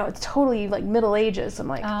 So, it's totally like Middle Ages. I'm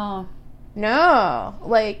like, no,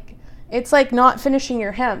 like, it's like not finishing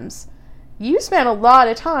your hems. You spent a lot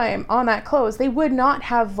of time on that clothes. They would not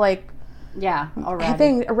have like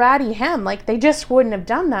already. a ratty hem. Like, they just wouldn't have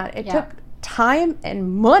done that. It took time and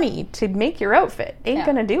money to make your outfit. Ain't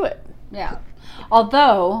gonna do it. Yeah.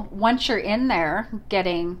 Although, once you're in there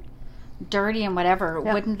getting dirty and whatever,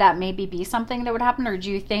 wouldn't that maybe be something that would happen? Or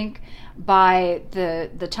do you think by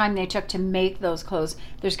the time they took to make those clothes,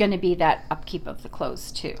 there's going to be that upkeep of the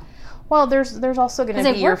clothes too? Well, there's also going to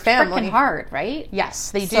Because be they your worked family. freaking hard, right?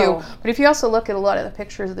 Yes, they do. So- But if you also look at a lot of the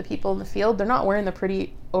pictures of the people in the field, they're not wearing the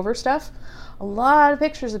pretty over stuff. A lot of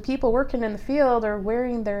pictures of people working in the field are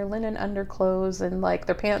wearing their linen underclothes and like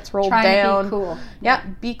their pants rolled Trying down. to be cool. Yeah,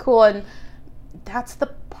 be cool. And that's the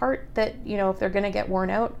part that, you know, if they're going to get worn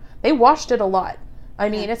out, they washed it a lot. I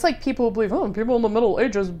mean, it's like people who believe, oh, people in the Middle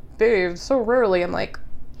Ages bathed so rarely. I'm like,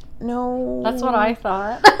 no. That's what I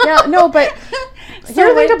thought. Yeah, no, but So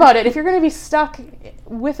here, think like- about it. If you're going to be stuck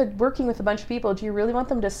working with a bunch of people, do you really want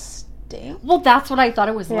them to stink? Well, that's what I thought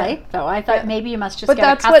it was Yeah. like, though. I thought Yeah. maybe you must just But get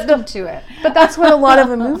that's what accustomed to it. But that's what a lot of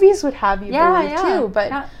the movies would have you Yeah, believe yeah, too. But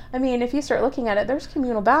yeah. I mean, if you start looking at it, there's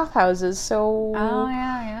communal bathhouses. So Oh,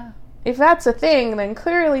 yeah. if that's a thing, then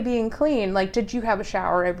clearly being clean. Like, did you have a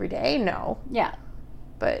shower every day? No, Yeah.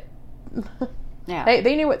 but Yeah.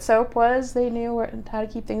 they knew what soap was. They knew how to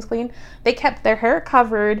keep things clean. They kept their hair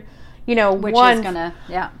covered. You know, Which one, is gonna,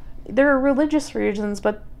 yeah. there are religious reasons,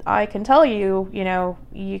 but I can tell you, you know,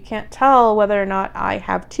 you can't tell whether or not I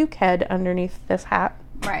have Tuked underneath this hat.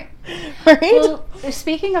 Right. Right? Well,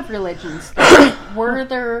 speaking of religions, though, were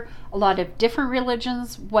there a lot of different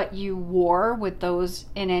religions? What you wore, would those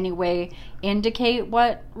in any way indicate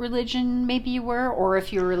what religion maybe you were, or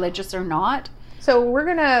if you're religious or not? So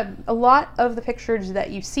a lot of the pictures that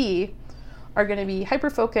you see are going to be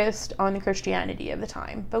hyper-focused on the Christianity of the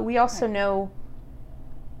time. But we also know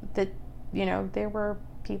that, you know, there were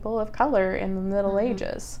people of color in the Middle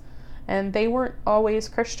Ages. And they weren't always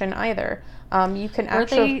Christian either. You can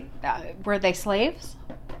Were they slaves?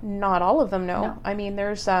 not all of them, no. No. I mean,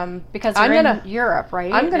 there's... Because I'm you're gonna- in Europe,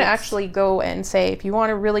 right? I'm going to It's- actually go and say, if you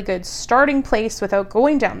want a really good starting place without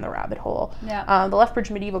going down the rabbit hole, Yeah. the Lethbridge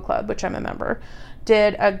Medieval Club, which I'm a member,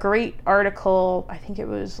 did a great article, I think it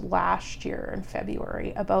was last year in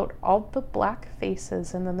February, about all the black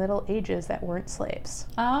faces in the Middle Ages that weren't slaves.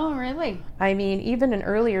 Oh, really? I mean, even in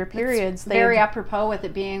earlier periods, they... Very apropos with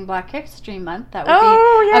it being Black History Month. That would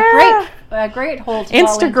Oh, be a great hole to fall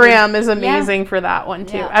Instagram into. is amazing for that one,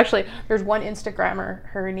 too. Yeah. Actually, there's one Instagrammer,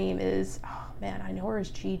 her name is, oh man, I know her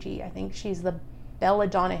as Gigi. I think she's the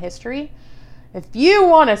Belladonna History. If you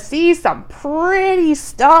want to see some pretty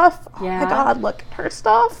stuff, oh Yeah. my God, look at her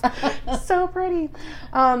stuff. So pretty.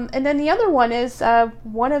 And then the other one is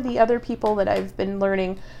one of the other people that I've been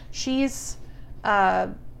learning. She is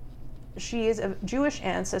of Jewish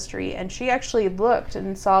ancestry, and she actually looked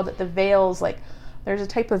and saw that the veils, like, there's a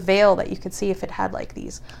type of veil that you could see if it had like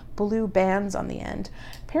these blue bands on the end.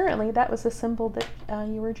 Apparently, that was a symbol that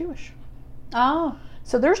you were Jewish. Oh,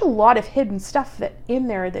 So there's a lot of hidden stuff that in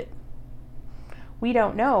there that we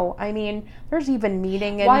don't know. I mean, there's even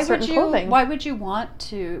meaning in certain clothing. Why would you want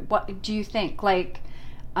to? What do you think? Like,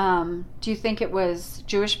 do you think it was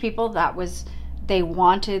Jewish people they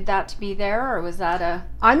wanted that to be there, or was that a?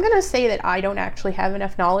 I'm going to say that I don't actually have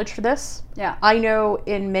enough knowledge for this. Yeah. I know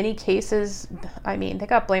in many cases, I mean, they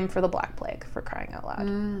got blamed for the Black Plague, for crying out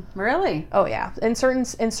loud. Really? Oh yeah, in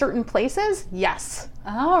certain places, yes.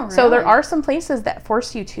 Oh, really? So there are some places that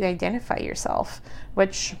force you to identify yourself,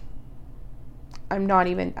 which I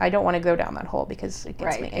don't want to go down that hole because it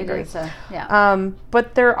gets me It angry. is yeah.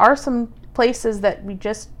 But there are some places that we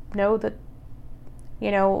just know that,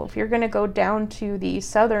 you know, if you're going to go down to the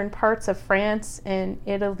southern parts of France and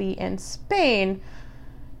Italy and Spain,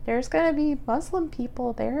 there's going to be Muslim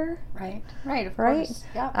people there. Right. Of Right? course.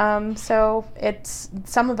 Yeah. So it's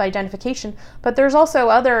some of identification, but there's also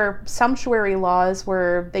other sumptuary laws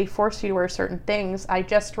where they force you to wear certain things. I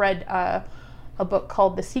just read a book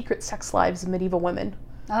called The Secret Sex Lives of Medieval Women.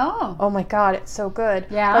 Oh. Oh my God, it's so good.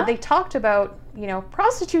 Yeah? But they talked about, you know,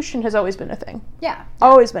 prostitution has always been a thing. Yeah.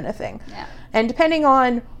 Always been a thing. Yeah. And depending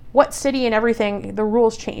on what city and everything, the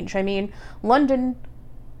rules change. I mean, London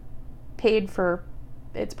paid for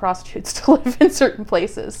its prostitutes to live in certain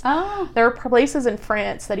places. Oh. There are places in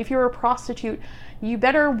France that if you're a prostitute, you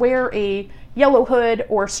better wear a yellow hood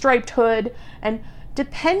or striped hood. And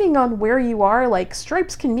depending on where you are, like,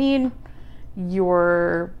 stripes can mean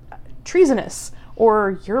you're treasonous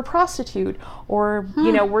or you're a prostitute or,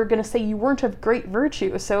 you know, we're going to say you weren't of great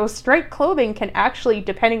virtue. So striped clothing can actually,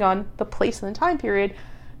 depending on the place and the time period,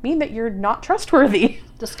 mean that you're not trustworthy.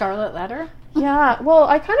 The Scarlet Letter. Yeah, well,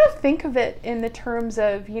 I kind of think of it in the terms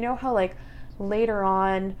of, you know how like later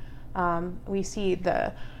on we see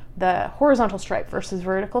the horizontal stripe versus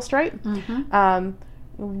vertical stripe.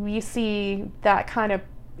 We see that kind of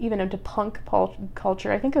even into punk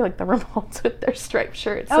culture. I think of like the Ramones with their striped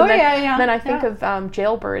shirts. Oh, and then, yeah. Then I think Yeah. of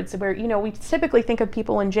jailbirds, where, you know, we typically think of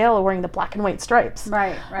people in jail wearing the black and white stripes.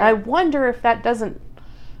 Right. I wonder if that doesn't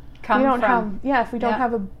Come we don't from. have if we don't Yeah.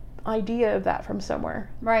 have an idea of that from somewhere.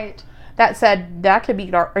 Right. that said, that could be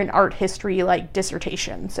an art history like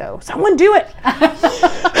dissertation. So someone do it.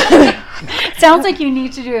 Sounds like you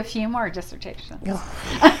need to do a few more dissertations.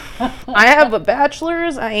 I have a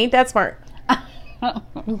bachelor's. I ain't that smart.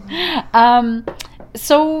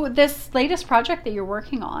 So this latest project that you're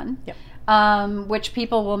working on, Yep. Which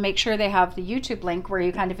people will make sure they have the YouTube link where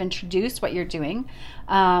you kind of introduce what you're doing,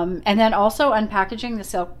 and then also unpackaging the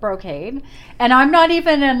silk brocade. And I'm not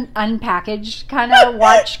even an unpackaged kind of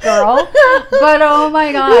watch girl, but oh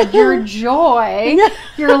my God, your joy,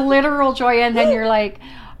 your literal joy. And then you're like,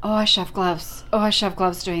 oh, I should have gloves. Oh, I should have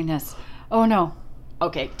gloves doing this. Oh no.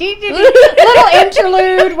 Okay. Little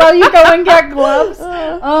interlude while you go and get gloves.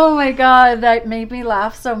 Oh my God, that made me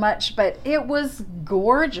laugh so much, but it was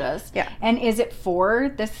gorgeous. Yeah. And is it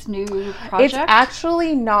for this new project? It's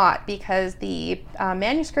actually not, because the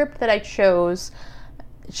manuscript that I chose,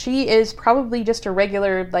 she is probably just a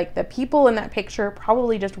regular, like the people in that picture,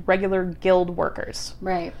 probably just regular guild workers.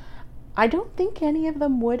 Right. I don't think any of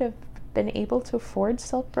them would have been able to afford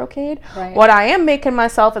silk brocade. Right. What I am making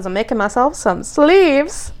myself is I'm making myself some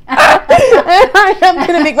sleeves. And I am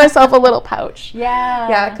going to make myself a little pouch. Yeah.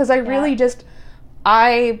 Yeah, because I really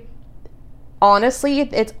honestly,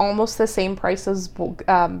 it's almost the same price as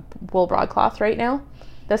wool broadcloth right now.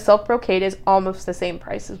 The silk brocade is almost the same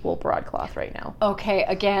price as wool broadcloth right now. Okay,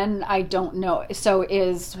 again, I don't know. So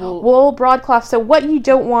is wool broadcloth. So what you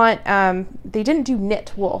don't want, they didn't do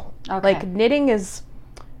knit wool. Okay. Like knitting is,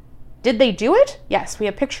 did they do it? Yes, we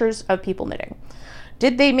have pictures of people knitting.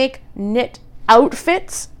 Did they make knit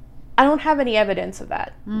outfits? I don't have any evidence of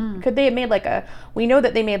that. Could they have made we know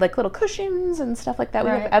that they made like little cushions and stuff like that. We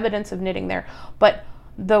have evidence of knitting there. But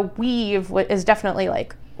the weave is definitely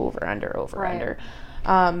like over, under.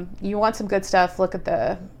 You want some good stuff, look at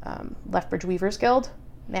the Lethbridge Weavers Guild.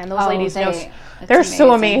 Man, those ladies they're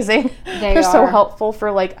so amazing. They're so helpful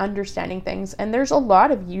for like understanding things. And there's a lot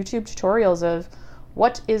of YouTube tutorials of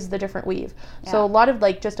what is the different weave. Yeah. So a lot of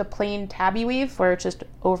like just a plain tabby weave where it's just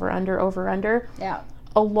over, under. Yeah.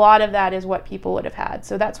 A lot of that is what people would have had.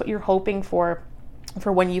 So that's what you're hoping for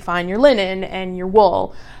when you find your linen and your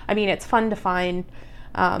wool. I mean, it's fun to find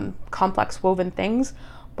complex woven things,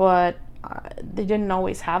 but they didn't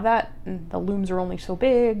always have that. And the looms are only so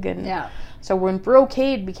big. And so when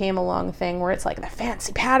brocade became a long thing where it's like the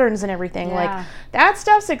fancy patterns and everything, like that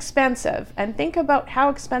stuff's expensive. And think about how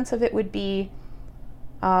expensive it would be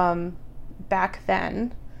back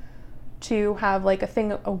then to have like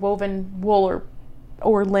a woven wool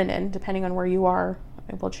or linen, depending on where you are.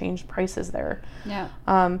 It will change prices there. Yeah.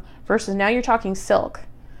 Versus now you're talking silk,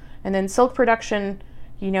 and then silk production,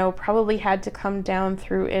 probably had to come down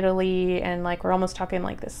through Italy, and like we're almost talking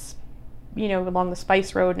like this, along the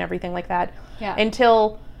Spice Road and everything like that. Yeah.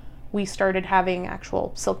 Until we started having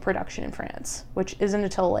actual silk production in France, which isn't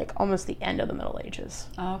until like almost the end of the Middle Ages.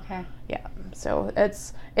 Oh, okay. Yeah. So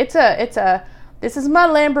it's a this is my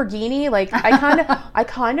Lamborghini. Like I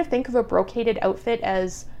kind of think of a brocaded outfit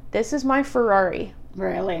as this is my Ferrari.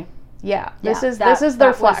 Really? Yeah. This is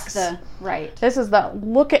their flex. Right. This is the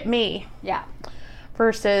look at me. Yeah.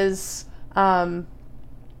 Versus to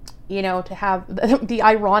have the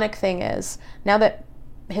ironic thing is now that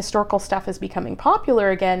historical stuff is becoming popular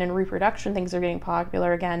again and reproduction things are getting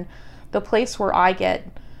popular again, the place where I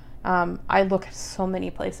look at so many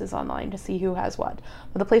places online to see who has what.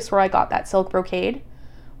 But the place where I got that silk brocade,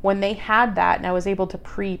 when they had that and I was able to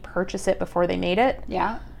pre-purchase it before they made it,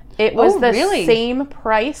 it was same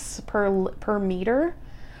price per meter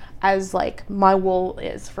as like my wool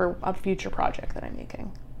is for a future project that I'm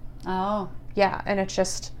making. Oh. Yeah, and it's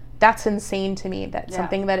just, that's insane to me that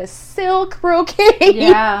something that is silk brocade.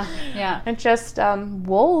 Yeah, yeah. And just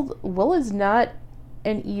wool is not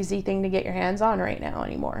an easy thing to get your hands on right now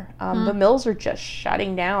anymore. The mills are just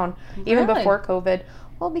shutting down, even before COVID.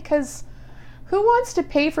 Well, because who wants to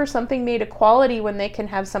pay for something made of quality when they can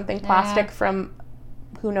have something plastic from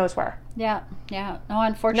who knows where? Yeah, yeah. No,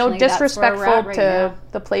 unfortunately, no disrespectful to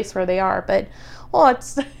the place where they are, but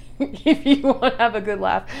it's if you want to have a good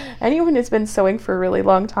laugh, anyone who's been sewing for a really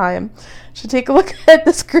long time should take a look at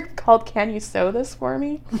this group called Can You Sew This For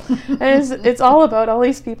Me? And it's all about all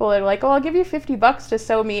these people that are like, I'll give you $50 to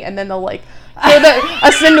sew me, and then they'll like throw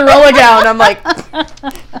a Cinderella gown. I'm like,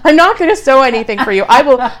 I'm not going to sew anything for you. I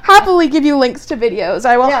will happily give you links to videos.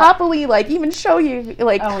 I will happily like even show you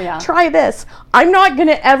like try this. I'm not going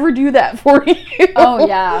to ever do that for you. Oh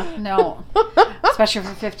yeah, no. Especially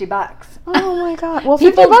for $50. Oh my God. Well,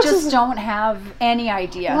 people just don't have any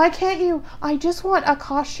idea. Why can't you? I just want a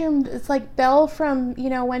costume. It's like Belle from,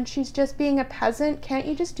 when she's just being a peasant. Can't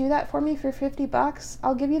you just do that for me for $50?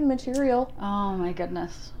 I'll give you the material. Oh my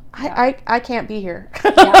goodness. I can't be here.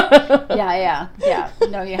 Yeah.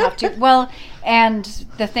 No, you have to. Well, and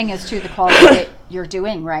the thing is too, the quality that you're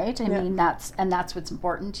doing, right? I mean, that's what's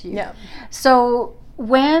important to you. Yeah. So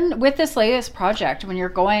with this latest project, when you're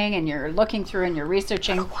going and you're looking through and you're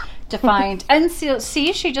researching to find, and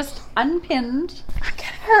see, she just unpinned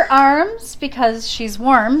her arms because she's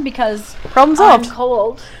warm, because Problem solved. I'm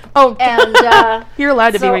cold. Oh, And you're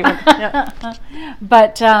allowed to be warm. Yeah.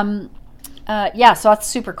 But so that's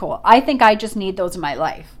super cool. I think I just need those in my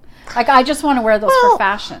life. Like, I just want to wear those for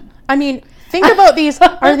fashion. I mean, think about these.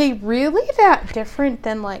 Are they really that different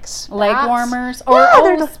than like spats? Leg warmers?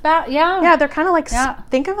 Yeah, they're kind of like,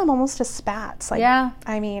 think of them almost as spats. Like, yeah.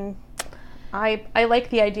 I mean, I like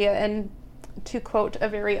the idea. And to quote a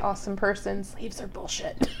very awesome person, sleeves are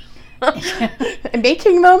bullshit. And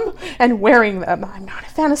making them and wearing them. I'm not a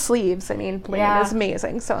fan of sleeves. I mean, Lane is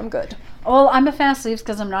amazing, so I'm good. Well, I'm a fan of sleeves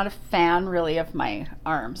because I'm not a fan really of my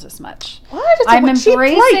arms as much. What? I'm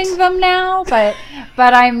embracing them now, but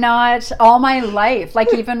I'm not all my life.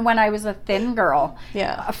 Like, even when I was a thin girl,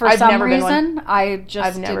 for some reason,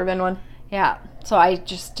 I've never been one. Yeah. So I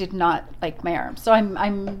just did not like my arms. So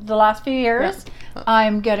I'm the last few years,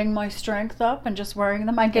 I'm getting my strength up and just wearing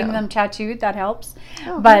them. I'm getting them tattooed. That helps.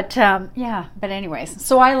 Oh, but but anyways,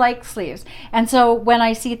 so I like sleeves. And so when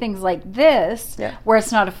I see things like this, where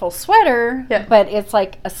it's not a full sweater, but it's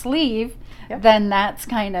like a sleeve, then that's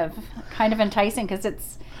kind of enticing, because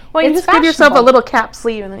it's, well, you just give yourself a little cap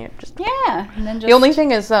sleeve, and then you're just, and then just, the only thing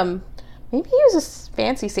is, maybe use a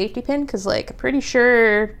fancy safety pin, because, like, I'm pretty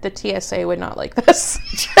sure the TSA would not like this.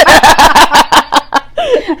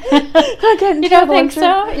 You don't think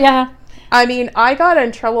so? Yeah. I mean, I got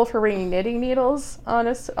in trouble for bringing knitting needles on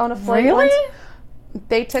a flight once.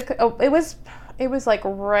 They took, it was like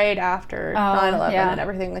right after 9/11 and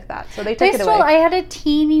everything like that. So they took it away. I had a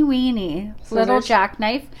teeny weeny little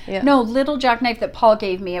jackknife. Yeah. No, little jackknife that Paul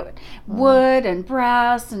gave me. Wood and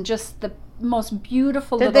brass and just the most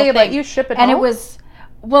beautiful little thing. Did they let you ship it home? And it was,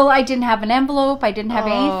 well, I didn't have an envelope. I didn't have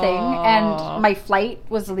anything. And my flight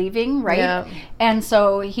was leaving, right? Yeah. And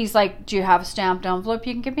so he's like, do you have a stamped envelope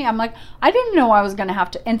you can give me? I'm like, I didn't know I was going to have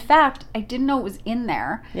to. In fact, I didn't know it was in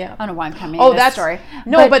there. Yeah. I don't know why I'm coming to this story.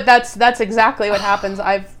 No, but that's exactly what happens.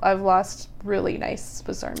 I've lost really nice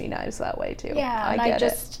Swiss Army knives that way too. Yeah,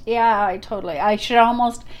 I totally. I should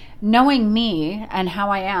almost, knowing me and how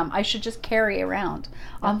I am, I should just carry around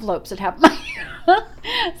envelopes that have my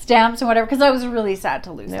stamps and whatever, because I was really sad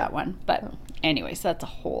to lose that one. But anyways, that's a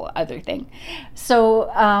whole other thing.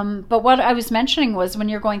 So, but what I was mentioning was, when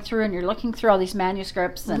you're going through and you're looking through all these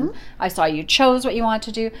manuscripts, and I saw you chose what you want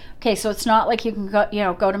to do. Okay, so it's not like you can go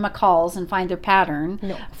to McCall's and find their pattern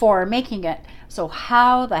for making it. So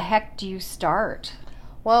how the heck do you start?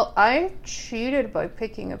 Well, I cheated by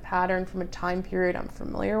picking a pattern from a time period I'm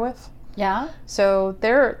familiar with. Yeah. So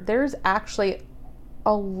there's actually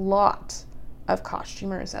a lot of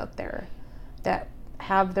costumers out there that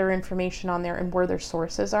have their information on there and where their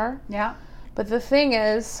sources are. Yeah. But the thing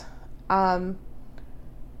is, back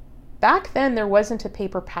then there wasn't a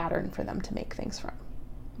paper pattern for them to make things from.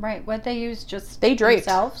 Right. What they use, they draped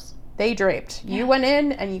themselves? They draped. Yeah. You went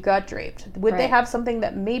in and you got draped. Would they have something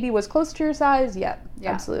that maybe was close to your size? Yeah.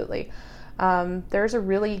 Absolutely. There's a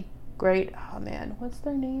really great, what's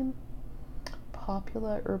their name?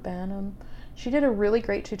 Popula Urbanum. She did a really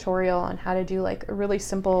great tutorial on how to do like a really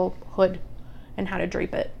simple hood and how to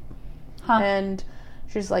drape it. And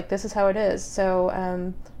she's like, this is how it is.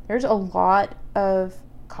 So there's a lot of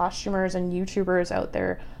costumers and YouTubers out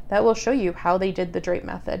there that will show you how they did the drape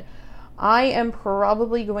method. I am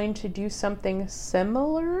probably going to do something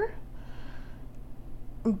similar,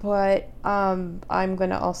 but I'm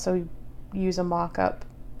going to also use a mock-up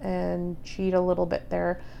and cheat a little bit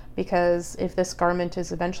there, because if this garment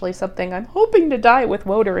is eventually something I'm hoping to dye with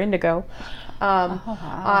woad or indigo,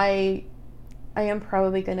 I am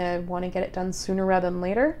probably going to want to get it done sooner rather than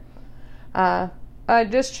later. I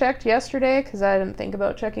just checked yesterday, because I didn't think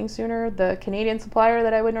about checking sooner, the Canadian supplier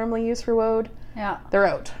that I would normally use for woad, they're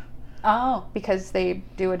out. Oh. Because they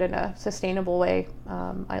do it in a sustainable way.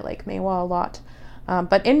 I like Maywa a lot.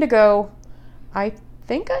 But indigo, I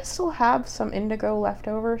think I still have some indigo left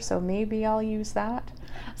over, so maybe I'll use that.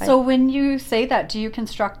 So when you say that, do you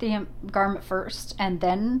construct the garment first and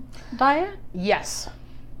then dye it? Yes.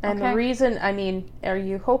 And the reason, are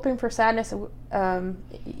you hoping for sadness?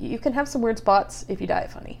 You can have some weird spots if you dye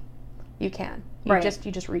it funny. You can. You just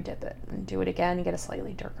redip it and do it again and get a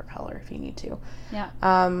slightly darker color if you need to. Yeah.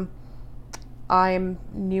 I'm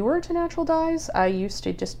newer to natural dyes. I used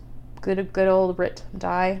to just good old Rit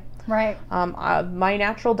dye. Right. My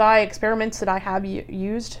natural dye experiments that I have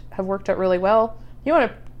used have worked out really well. You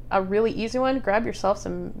want to a really easy one, grab yourself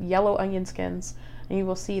some yellow onion skins, and you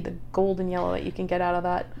will see the golden yellow that you can get out of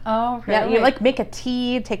that. Oh, really? Yeah, you like make a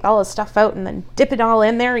tea, take all the stuff out, and then dip it all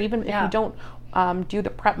in there. Even if Yeah. you don't do the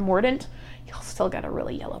prep mordant, you'll still get a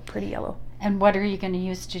really yellow, pretty yellow. And what are you going to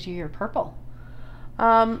use to do your purple? Well,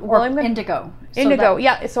 I'm gonna, indigo. Indigo,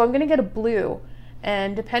 yeah. So I'm going to get a blue.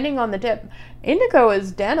 And depending on the dip, indigo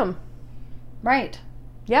is denim. Right.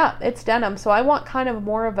 Yeah, it's denim. So I want kind of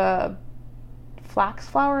more of a flax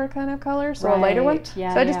flower kind of color, so a lighter one.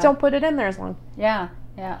 Yeah, so I just don't put it in there as long. Yeah,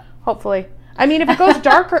 yeah. Hopefully. I mean, if it goes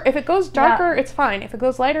darker, it's fine. If it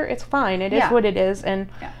goes lighter, it's fine. It is what it is, and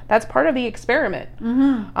that's part of the experiment.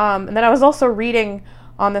 Mm-hmm. And then I was also reading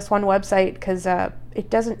on this one website because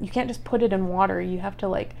you can't just put it in water. You have to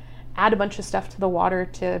like add a bunch of stuff to the water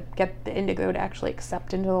to get the indigo to actually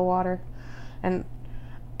accept into the water, and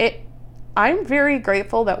I'm very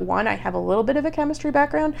grateful that 1, I have a little bit of a chemistry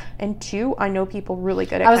background, and 2, I know people really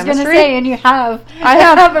good at chemistry. I was going to say, and you have. I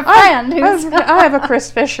have a friend who's. I have a Chris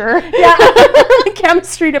Fisher, Yeah.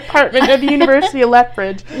 chemistry department at the University of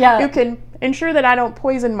Lethbridge, who can ensure that I don't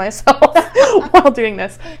poison myself while doing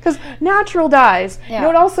this. Because natural dyes. Yeah. You know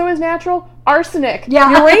what also is natural? Arsenic.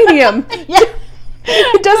 Yeah. Uranium. Yeah.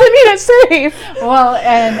 It doesn't mean it's safe. Well,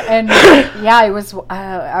 and yeah, I was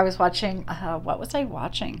watching. What was I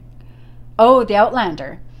watching? Oh, The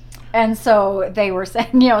Outlander. And so they were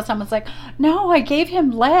saying, someone's like, no, I gave him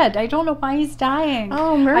lead. I don't know why he's dying.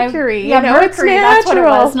 Oh, mercury. Mercury. It's natural. That's what it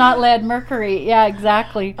was. Not lead, mercury. Yeah,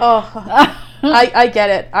 exactly. Oh, I get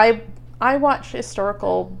it. I watch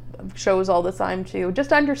historical shows all the time too.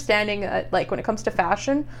 Just understanding like when it comes to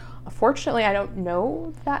fashion, unfortunately, I don't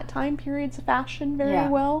know that time period's fashion very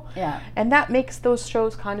well. Yeah. And that makes those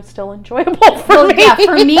shows kind of still enjoyable for me. Yeah,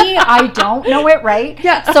 for me, I don't know it, right?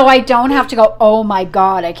 Yeah. So I don't have to go, oh my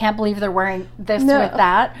God, I can't believe they're wearing this with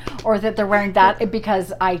that, or that they're wearing that,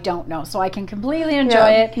 because I don't know. So I can completely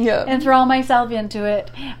enjoy it and throw myself into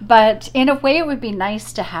it. But in a way, it would be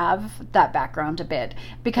nice to have that background a bit,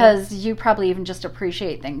 because you probably even just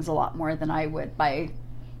appreciate things a lot more than I would by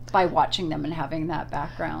watching them and having that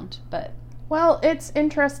background. But well, it's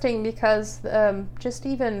interesting because just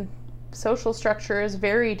even social structure is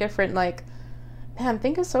very different. Like, man,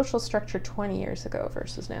 think of social structure 20 years ago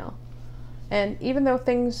versus now. And even though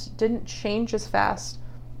things didn't change as fast,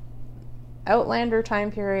 Outlander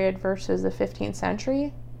time period versus the 15th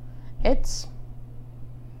century, it's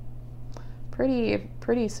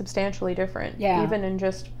pretty substantially different. Yeah. Even in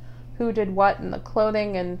just who did what and the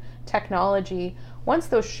clothing and technology. Once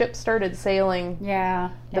those ships started sailing,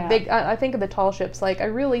 big, I think of the tall ships, like I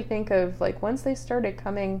really think of like once they started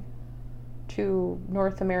coming to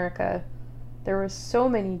North America, there was so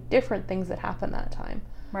many different things that happened that time.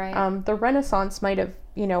 Right. The Renaissance might have,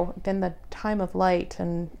 been the time of light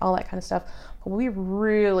and all that kind of stuff, but we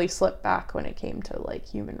really slipped back when it came to like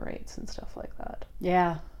human rights and stuff like that.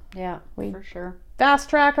 Yeah, for sure.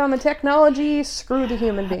 Fast track on the technology, screw the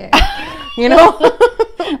human being.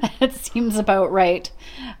 It seems about right.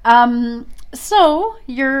 So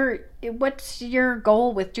what's your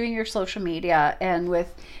goal with doing your social media and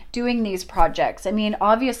with doing these projects? I mean,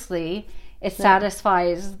 obviously it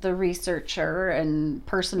satisfies the researcher and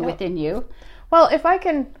person within you. Well,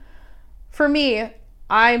 for me,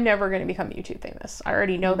 I'm never going to become YouTube famous. I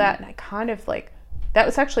already know that, and I kind of that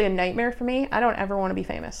was actually a nightmare for me. I don't ever want to be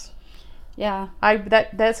famous. Yeah.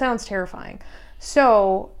 That sounds terrifying.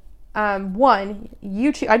 So,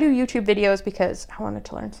 YouTube. I do YouTube videos because I wanted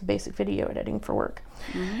to learn some basic video editing for work.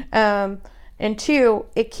 Mm-hmm. And 2,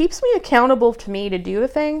 it keeps me accountable to me to do a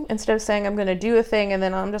thing instead of saying I'm going to do a thing and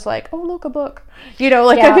then I'm just like, oh, look, a book.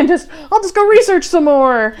 I'll just go research some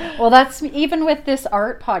more. Well, that's even with this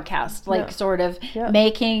art podcast, sort of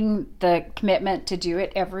making the commitment to do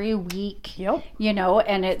it every week. Yep.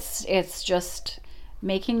 And it's just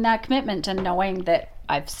making that commitment and knowing that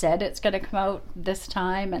I've said it's going to come out this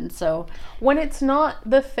time. And so when it's not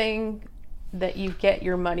the thing that you get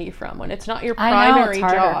your money from, when it's not your primary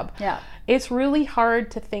job, it's really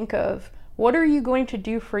hard to think of what are you going to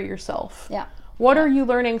do for yourself? Yeah. What are you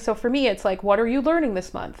learning? So for me, it's like, what are you learning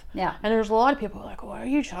this month? Yeah. And there's a lot of people who are like, what are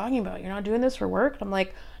you talking about? You're not doing this for work? And I'm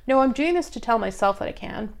like, no, I'm doing this to tell myself that I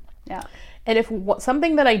can. Yeah. And if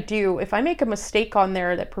something that I do, if I make a mistake on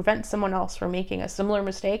there that prevents someone else from making a similar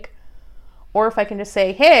mistake, or if I can just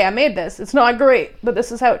say, hey, I made this, it's not great, but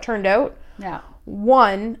this is how it turned out. Yeah.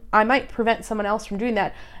 1, I might prevent someone else from doing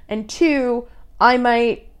that. And 2, I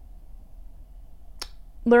might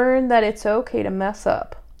learn that it's okay to mess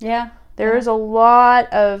up. Yeah. There's a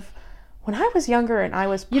lot of, when I was younger and I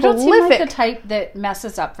was prolific. You don't seem like the type that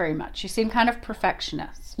messes up very much. You seem kind of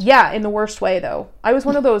perfectionist. Yeah, in the worst way though. I was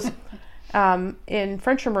one of those, In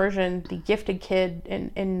French immersion, the gifted kid,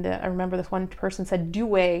 I remember this one person said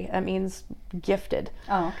doué, that means gifted.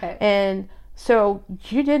 Oh, okay. And so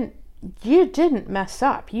you didn't mess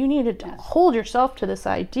up. You needed to hold yourself to this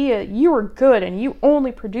idea. You were good and you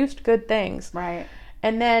only produced good things. Right.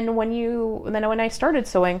 And then when I started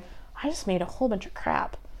sewing, I just made a whole bunch of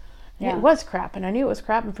crap. And Yeah. it was crap, and I knew it was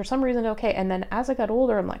crap, and for some reason, okay. And then as I got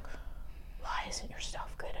older, I'm like, why isn't your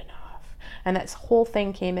stuff good enough? And this whole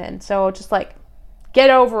thing came in. So just like, get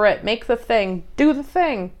over it, make the thing, do the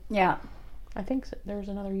thing. Yeah. I think there's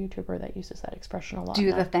another YouTuber that uses that expression a lot. Do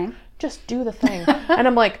now. the thing. Just do the thing. And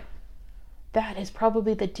I'm like, that is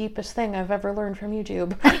probably the deepest thing I've ever learned from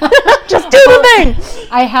YouTube. Just do the thing.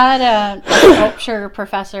 I had a sculpture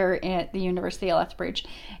professor at the University of Lethbridge,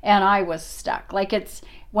 and I was stuck. Like, it's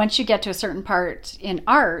once you get to a certain part in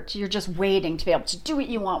art, you're just waiting to be able to do what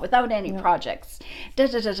you want without any projects. Da,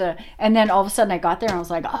 da, da, da. And then all of a sudden I got there and I was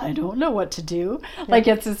like, I don't know what to do. Like,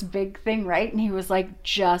 it's this big thing, right? And he was like,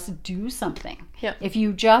 just do something. Yeah. If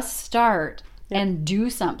you just start and do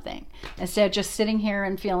something instead of just sitting here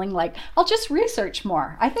and feeling like I'll just research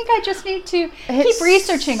more. I think I just need to keep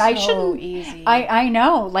researching. I shouldn't. Easy. I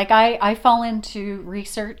know. Like, I fall into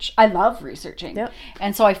research. I love researching,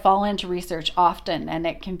 and so I fall into research often, and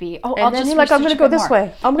it can be And I'll then just you're like, I'm going to go this more.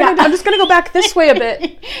 way. I'm just going to go back this way a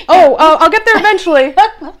bit. I'll get there eventually.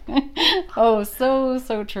 Oh,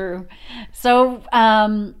 so true. So,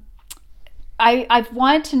 I've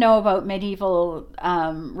wanted to know about medieval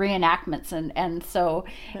reenactments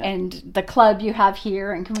and the club you have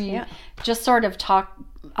here, and can we just sort of talk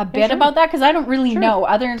a bit about that, because I don't really know,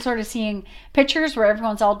 other than sort of seeing pictures where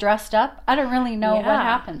everyone's all dressed up. I don't really know what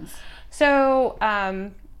happens. So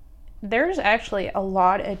there's actually a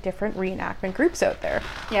lot of different reenactment groups out there.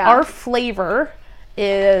 Yeah. Our flavor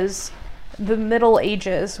is the Middle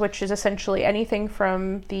Ages, which is essentially anything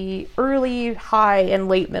from the early, high, and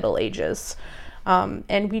late Middle Ages.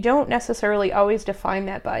 And we don't necessarily always define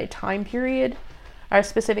that by time period or a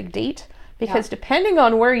specific date, because depending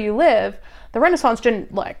on where you live, the Renaissance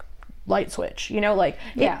didn't like light switch,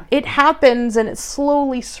 it happens and it's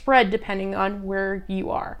slowly spread depending on where you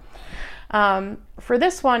are. For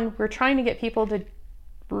this one, we're trying to get people to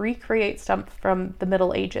recreate stuff from the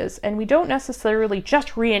Middle Ages, and we don't necessarily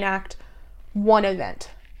just reenact one event.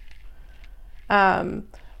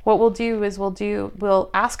 What we'll do is we'll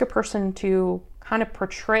ask a person to kind of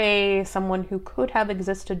portray someone who could have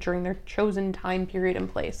existed during their chosen time period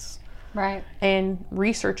and place. Right. And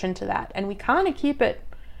research into that. And we kind of keep it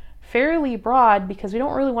fairly broad because we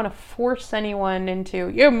don't really want to force anyone into,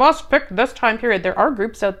 you must pick this time period. There are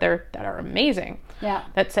groups out there that are amazing. Yeah.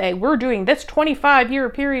 That say, we're doing this 25-year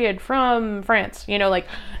period from France. And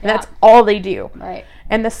that's all they do. Right.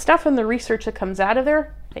 And the stuff and the research that comes out of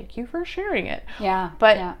there, thank you for sharing it. Yeah.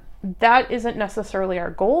 But that isn't necessarily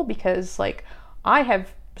our goal, because I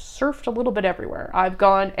have surfed a little bit everywhere. I've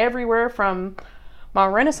gone everywhere from my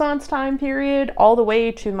Renaissance time period all the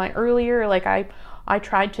way to my earlier, I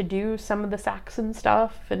tried to do some of the Saxon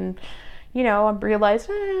stuff, and I realized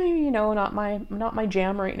not my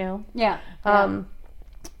jam right now. Yeah.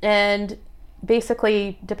 And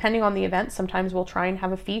basically, depending on the event, sometimes we'll try and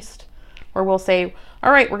have a feast, or we'll say,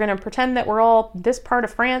 all right, we're going to pretend that we're all this part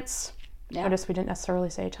of France. Notice we didn't necessarily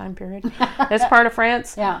say a time period. This part of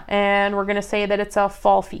France. Yeah. And we're going to say that it's a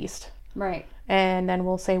fall feast. Right. And then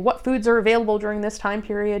we'll say what foods are available during this time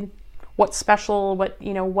period, what's special,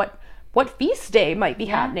 what feast day might be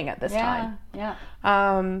happening at this time. Yeah.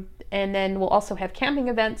 And then we'll also have camping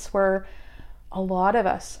events where a lot of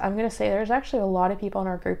us, I'm going to say there's actually a lot of people in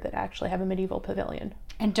our group that actually have a medieval pavilion.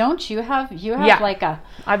 And don't you have like a...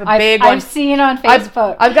 I have a big one. I've seen on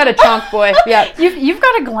Facebook. I've got a chunk, boy. Yeah. You've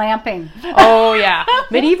got a glamping. Oh, yeah.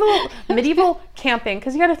 Medieval camping,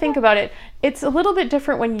 because you got to think about it. It's a little bit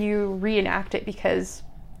different when you reenact it, because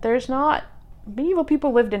medieval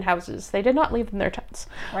people lived in houses. They did not live in their tents.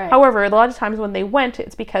 Right. However, a lot of times when they went,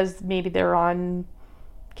 it's because maybe they're on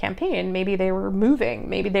campaign, maybe they were moving,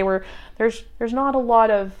 maybe they were, there's not a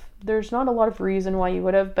lot of reason why you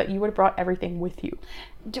would have, but you would have brought everything with you.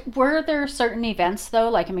 Were there certain events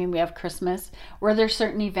though? We have Christmas. Were there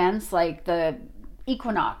certain events like the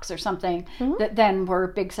equinox or something that then were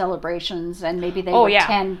big celebrations, and maybe they would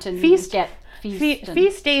tend to get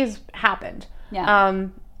feast days happened. Yeah.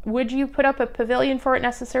 Would you put up a pavilion for it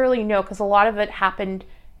necessarily? No, because a lot of it happened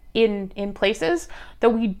in places. Though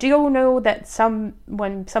we do know that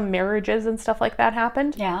when some marriages and stuff like that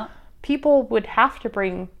happened, people would have to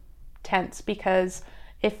bring tents, because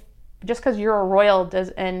just because you're a royal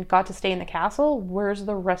and got to stay in the castle, where's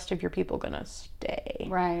the rest of your people gonna stay?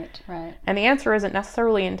 Right. And the answer isn't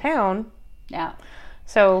necessarily in town. Yeah.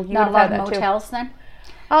 So you Not a would lot have of that too. motels then?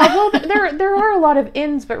 Well, there are a lot of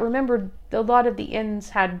inns, but remember, a lot of the inns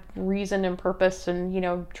had reason and purpose,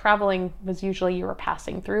 and traveling was usually you were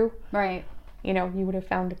passing through. Right. You would have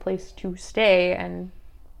found a place to stay, and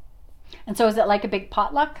so is it like a big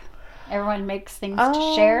potluck? Everyone makes things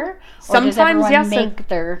to share? Or sometimes does everyone yes, make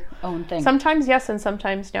their own thing? Sometimes yes, and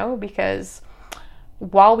sometimes no, because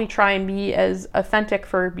while we try and be as authentic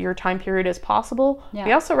for your time period as possible,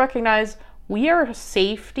 we also recognize we are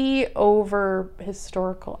safety over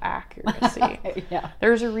historical accuracy. Yeah.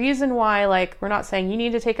 There's a reason why, we're not saying you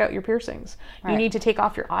need to take out your piercings. Right. You need to take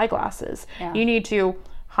off your eyeglasses. Yeah. You need to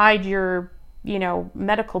hide your,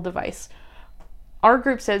 medical device. Our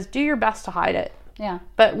group says do your best to hide it. Yeah.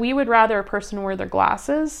 But we would rather a person wear their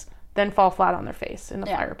glasses than fall flat on their face in the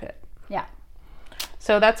fire pit. Yeah.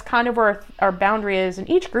 So that's kind of where our boundary is, and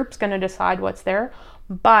each group's going to decide what's there.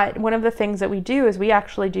 But one of the things that we do is we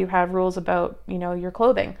actually do have rules about, your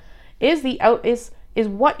clothing. Is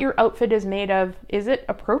what your outfit is made of, is it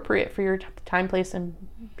appropriate for your time, place, and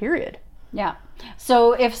period? Yeah.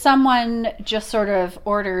 So if someone just sort of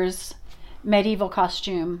orders medieval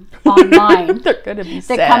costume online they're gonna be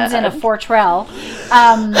that sad. Comes in a Fortrell,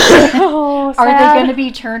 are they going to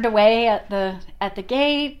be turned away at the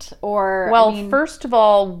gate, or? Well, first of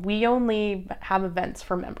all, we only have events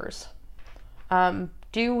for members.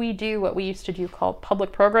 Do we do what we used to do called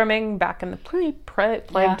public programming back in the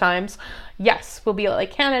pre-plague times? Yes, we'll be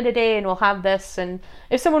at Canada Day and we'll have this, and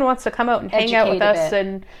if someone wants to come out and hang out with us,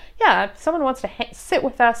 and if someone wants to sit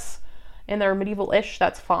with us in their medieval-ish,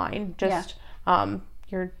 that's fine. Just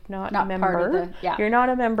you're not a member. You're not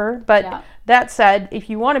a member. But that said, if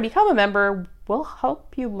you want to become a member, we'll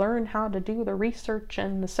help you learn how to do the research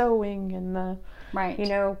and the sewing and the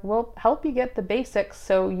we'll help you get the basics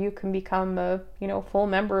so you can become a full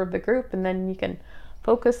member of the group, and then you can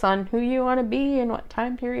focus on who you want to be and what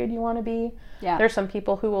time period you want to be. There's some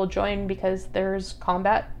people who will join because there's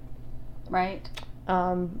combat. Right.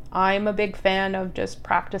 I'm a big fan of just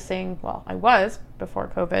practicing. Well, I was before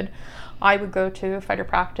COVID. I would go to fighter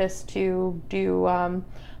practice to do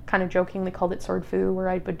kind of jokingly called it sword fu, where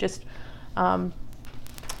I would just I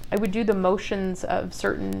would do the motions of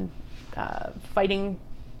certain fighting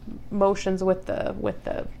motions with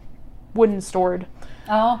the wooden sword.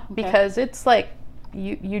 Oh, okay. Because it's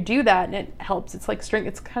you do that and it helps. It's like string.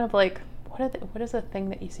 It's kind of like what is the thing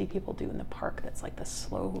that you see people do in the park that's like the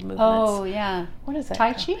slow movements? Oh yeah. What is it?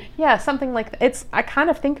 Tai Chi? Yeah, something like that. It's I kind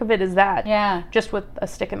of think of it as that. Yeah. Just with a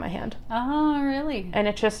stick in my hand. Oh, really? And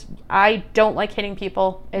it's just I don't like hitting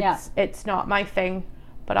people. It's not my thing.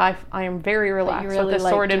 But I am very relaxed with the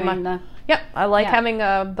sword in my. Yep, I like having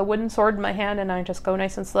the wooden sword in my hand, and I just go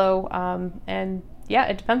nice and slow. And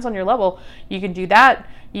it depends on your level. You can do that.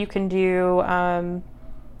 You can do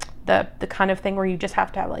the kind of thing where you just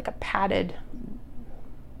have to have a padded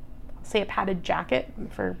jacket.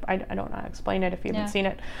 For I don't know how to explain it if you haven't seen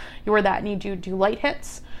it. You wear that, and you do light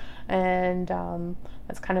hits, and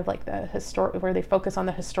that's kind of like the where they focus on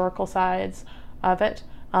the historical sides of it.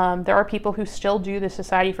 There are people who still do the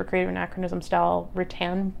Society for Creative Anachronism style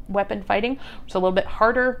rattan weapon fighting, which is a little bit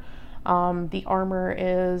harder. The armor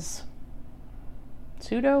is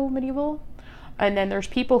pseudo-medieval. And then there's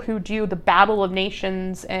people who do the Battle of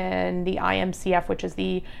Nations and the IMCF, which is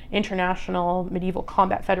the International Medieval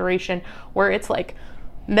Combat Federation, where it's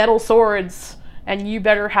metal swords, and you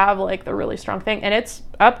better have the really strong thing. And it's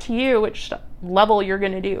up to you which level you're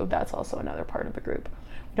going to do. That's also another part of the group.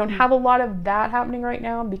 We don't have a lot of that happening right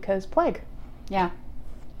now because plague. Yeah,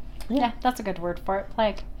 that's a good word for it.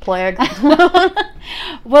 Plague.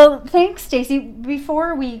 Well, thanks, Stacy.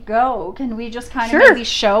 Before we go, can we just kind of maybe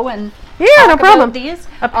show and no problem. about these?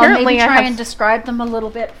 Apparently, maybe try and describe them a little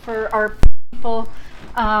bit for our people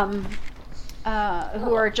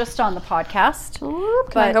who are just on the podcast.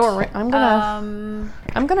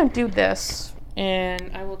 I'm gonna do this, and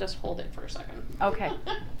I will just hold it for a second. Okay.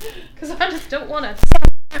 Because I just don't want to.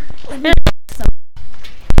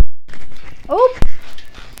 Oh.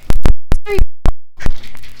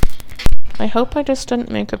 I hope I just didn't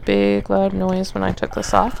make a big loud noise when I took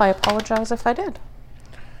this off. I apologize if I did.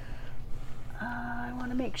 I want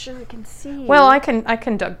to make sure we can see. Well, I can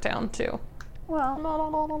duck down too. Well,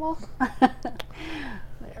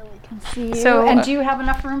 there we can see you. So, and do you have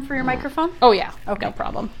enough room for your microphone? Oh yeah, okay, no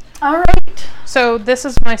problem. All right. So this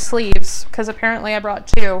is my sleeves, because apparently I brought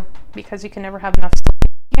two, because you can never have enough sleeves.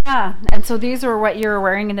 Yeah, and so these are what you were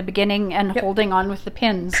wearing in the beginning and holding on with the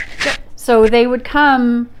pins. Yep. So they would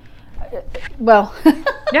come. Well,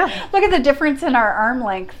 yeah. Look at the difference in our arm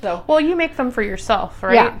length, though. Well, you make them for yourself,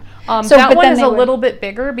 right? Yeah. So that one is a little bit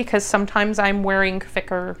bigger because sometimes I'm wearing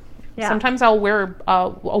thicker Yeah. Sometimes I'll wear a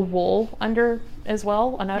wool under as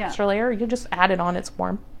well, an extra layer. You just add it on, it's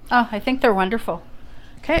warm. Oh, I think they're wonderful.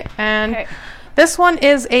 Okay, and this one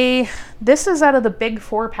is this is out of the big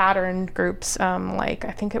 4 pattern groups, like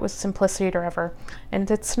I think it was Simplicity or Ever, and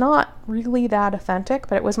it's not really that authentic,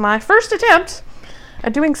 but it was my first attempt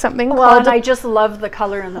at doing something Well, called and I just love the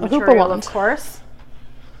color and the material, of course.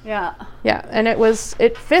 Yeah. Yeah, and it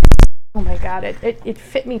fits, oh my god, it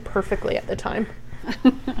fit me perfectly at the time.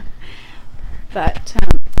 But,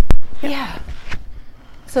 yeah.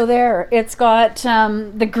 So there, it's got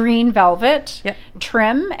the green velvet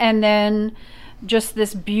trim, and then just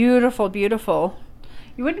this beautiful, beautiful,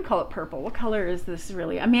 you wouldn't call it purple. What color is this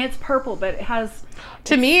really? I mean, it's purple, but it has...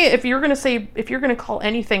 To me, if you're going to call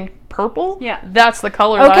anything purple, that's the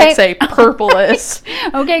color that I'd say purple is.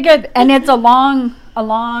 Okay, good. And it's a long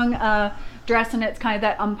dress, and it's kind of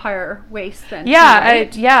that umpire waist then.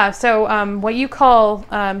 Yeah, so what you call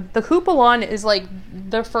the houppelon is like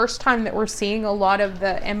the first time that we're seeing a lot of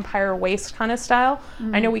the empire waist kind of style.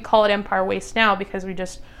 I know we call it empire waist now because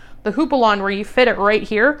the houppelon where you fit it right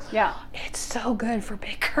here. Yeah. It's so good for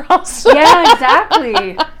big girls. Yeah,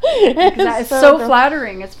 exactly. It's so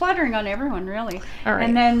flattering. It's flattering on everyone, really. All right.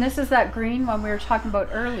 And then this is that green one we were talking about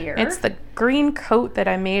earlier. It's the green coat that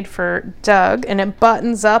I made for Doug, and it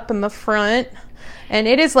buttons up in the front, and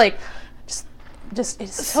it is like just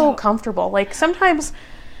it's so comfortable. Like sometimes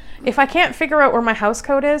if I can't figure out where my house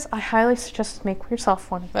coat is, I highly suggest make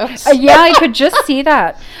yourself one of those. Yeah, I could just see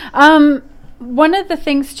that. One of the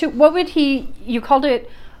things too, you called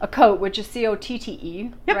it a coat, which is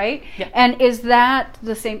COTTE, right? Yeah. And is that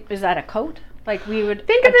the same, is that a coat? Like we would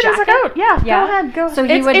think of it as a coat. Yeah. Go ahead. So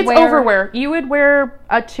it's overwear. You would wear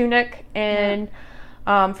a tunic, and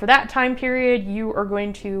for that time period, you are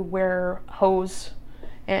going to wear hose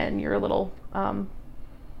and your little, I'm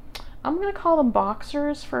going to call them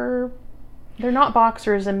boxers they're not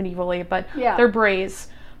boxers in medievally, but they're brays.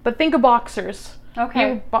 But think of boxers.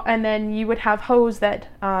 Okay. And then you would have hose that,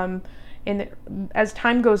 as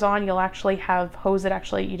time goes on, you'll actually have hose that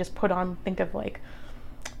actually you just put on, think of like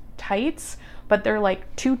tights, but they're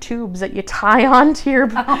like 2 tubes that you tie onto your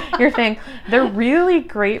thing. They're really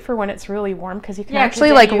great for when it's really warm because you can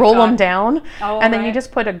actually like roll them down, and then you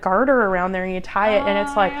just put a garter around there and you tie it, and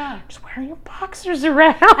it's like just wearing your boxers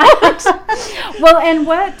around. Well, and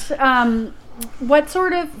what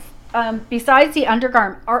sort of besides the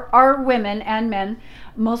undergarment, are women and men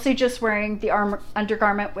mostly just wearing the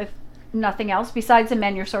undergarment with nothing else? Besides the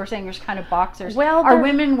men, you're sort of saying there's kind of boxers. Well, are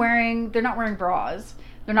women they're not wearing bras.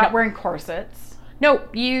 They're not wearing corsets. No,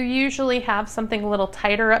 you usually have something a little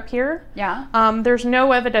tighter up here. Yeah. There's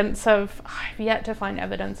no evidence I've yet to find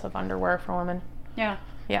evidence of underwear for women. Yeah.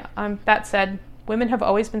 Yeah. That said, women have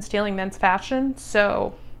always been stealing men's fashion,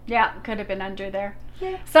 so. Yeah, could have been under there.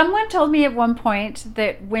 Yeah. Someone told me at one point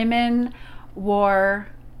that women wore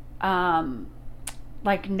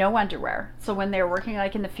like no underwear. So when they were working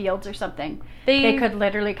like in the fields or something, they could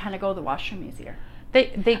literally kind of go to the washroom easier. They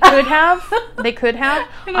could have. They could have.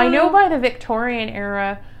 I know by the Victorian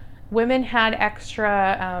era, women had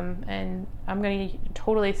extra, and I'm going to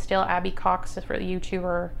totally steal Abby Cox for the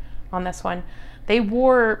YouTuber on this one. They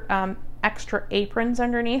wore extra aprons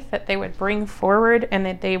underneath that they would bring forward and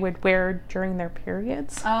that they would wear during their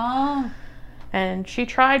periods. Oh. And she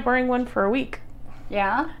tried wearing one for a week.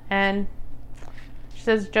 Yeah. And she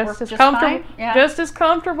says just as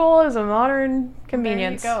comfortable as a modern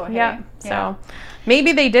convenience. There you go. Hey? Yeah. So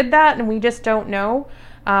maybe they did that and we just don't know.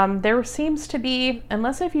 There seems to be,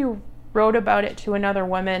 unless if you wrote about it to another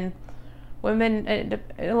woman a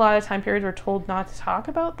lot of time periods were told not to talk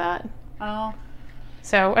about that. Oh.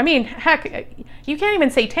 So, I mean, heck, you can't even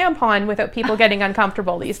say tampon without people getting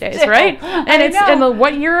uncomfortable these days, right? And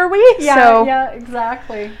what year are we? Yeah,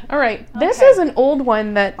 exactly. All right. Okay. This is an old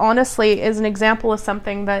one that honestly is an example of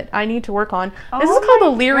something that I need to work on. This is called a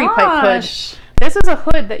Leary pipe hood. This is a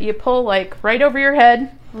hood that you pull like right over your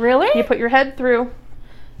head. Really? You put your head through.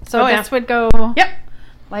 So this would go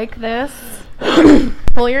like this.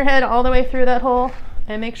 Pull your head all the way through that hole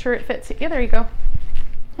and make sure it fits. Yeah, there you go.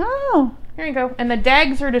 Oh. There you go. And the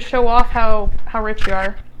dags are to show off how rich you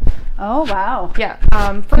are. Oh, wow. Yeah.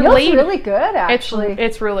 Feels really good, actually.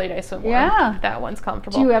 It's really nice and warm. Yeah. That one's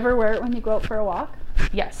comfortable. Do you ever wear it when you go out for a walk?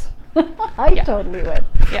 Yes. I totally would.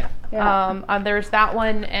 Yeah. There's that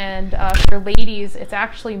one, and for ladies, it's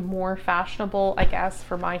actually more fashionable, I guess,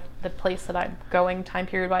 for the place that I'm going time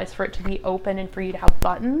period wise, for it to be open and for you to have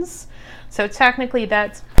buttons. So technically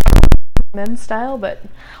that's men's style, but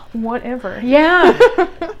whatever. Yeah.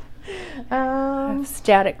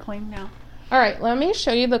 Static clean now. All right, let me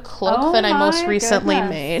show you the cloak that I most recently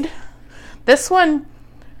made. This one,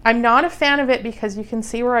 I'm not a fan of it because you can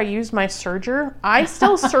see where I used my serger. I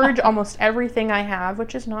still serge almost everything I have,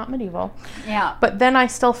 which is not medieval. Yeah. But then I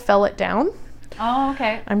still fell it down. Oh,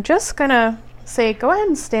 okay. I'm just going to say, go ahead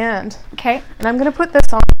and stand. Okay. And I'm going to put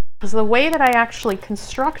this on because the way that I actually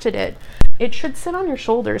constructed it, it should sit on your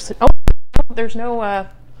shoulders. Oh, there's no, I'll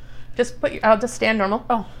just stand normal.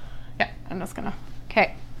 Oh. Yeah, I'm just going to.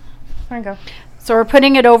 Okay. There you go. So we're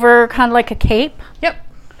putting it over kind of like a cape. Yep.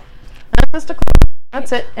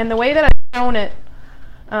 That's it. And the way that I found it,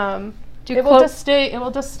 it will just stay. It will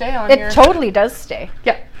just stay on here. It totally does stay.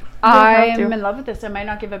 Yeah. I'm in love with this. I might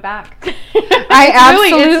not give it back.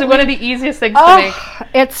 It's one of the easiest things to make.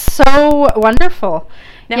 It's so wonderful.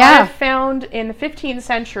 Now, I have found in the 15th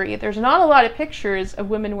century, there's not a lot of pictures of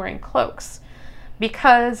women wearing cloaks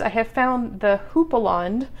because I have found the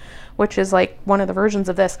houppelande, which is like one of the versions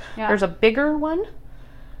of this. Yeah. There's a bigger one.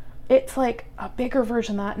 It's like a bigger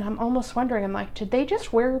version of that, and I'm almost wondering, I'm like, did they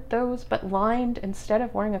just wear those but lined instead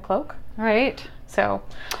of wearing a cloak? Right. So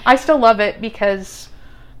I still love it because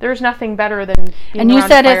there's nothing better than being And you around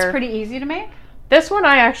said fire. it's pretty easy to make? This one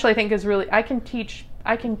I actually think is really, I can teach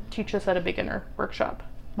this at a beginner workshop.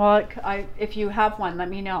 Well, if you have one, let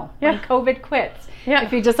me know. Yeah. When COVID quits. Yeah.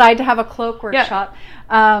 If you decide to have a cloak workshop.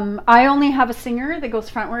 Yeah. I only have a singer that goes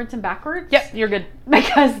frontwards and backwards. Yep, you're good.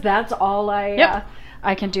 Because that's all I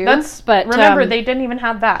can do. But remember, they didn't even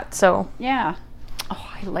have that, so. Yeah.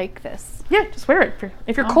 Oh, I like this. Yeah, just wear it.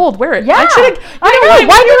 If you're cold, wear it. Yeah. I know. Why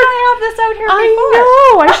didn't I have this out here before? I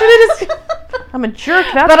know. I should have just. I'm a jerk.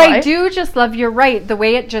 That's but why. I do just love. You're right. The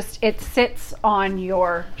way it sits on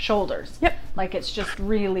your shoulders. Yep. Like it's just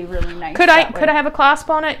really, really nice. Could I have a clasp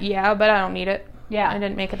on it? Yeah, but I don't need it. Yeah. I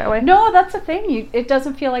didn't make it that way. No, that's the thing. It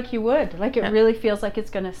doesn't feel like you would. Like it really feels like it's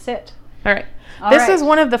gonna sit. All right. This is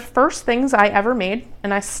one of the first things I ever made,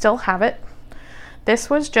 and I still have it.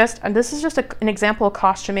 This is just an example of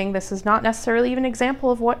costuming. This is not necessarily even an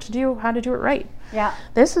example of how to do it right. Yeah.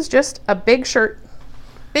 This is just a big shirt,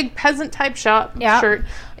 big peasant type shirt.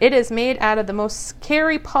 It is made out of the most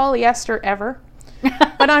scary polyester ever.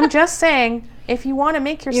 But I'm just saying, if you want to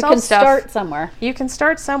make yourself stuff, you can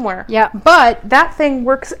start somewhere. Yeah. But that thing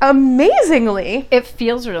works amazingly. It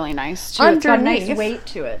feels really nice too. It's got a nice weight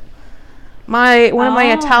to it. One of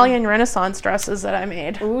my Italian Renaissance dresses that I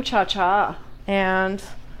made. Ooh, cha-cha. And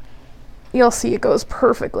you'll see it goes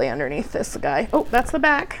perfectly underneath this guy. Oh, that's the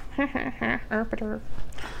back.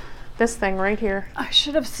 This thing right here. I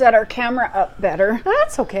should have set our camera up better.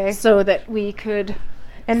 That's okay. So that we could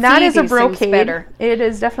And that is a brocade. It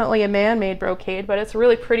is definitely a man-made brocade, but it's a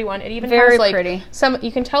really pretty one. It even has like pretty.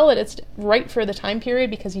 You can tell that it's right for the time period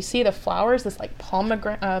because you see the flowers, this like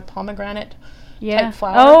pomegranate type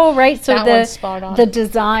flower. Oh, right. So that one's spot on. The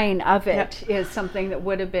design of it is something that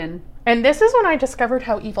would have been. And this is when I discovered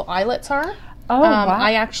how evil eyelets are. Oh, wow.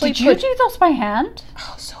 I actually Did you do those by hand?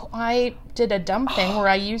 Oh, so I did a dumb thing where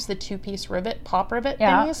I used the two-piece pop rivet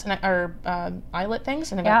thingies, or eyelet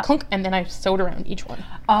things, and I got clunk, and then I sewed around each one.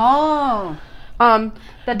 Oh.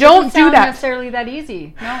 That don't do that. Necessarily that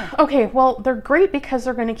easy. No. Okay, well, they're great because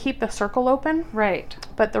they're going to keep the circle open. Right.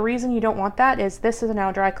 But the reason you don't want that is this is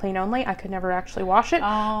now dry clean only. I could never actually wash it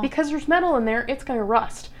because there's metal in there. It's going to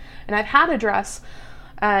rust. And I've had a dress,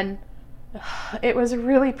 and it was a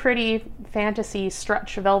really pretty fantasy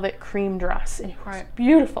stretch velvet cream dress. And it was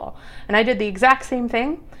beautiful. And I did the exact same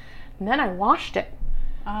thing, and then I washed it.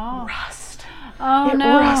 Oh. Rust. Oh, it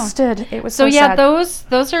rusted. It was so sad.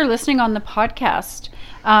 Those are listening on the podcast.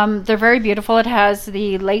 They're very beautiful. It has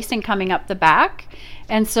the lacing coming up the back,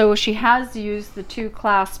 and so she has used the two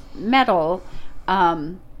clasp metal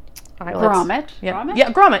grommet.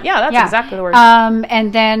 Grommet. Yeah, that's exactly the word.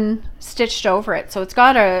 And then stitched over it. So it's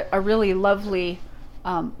got a really lovely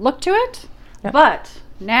look to it. Yep. But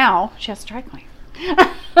now she has to dry clean.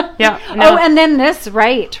 And then this,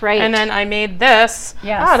 right. And then I made this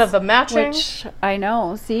out of the matching. Which I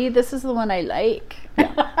know. See, this is the one I like.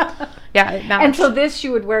 And so this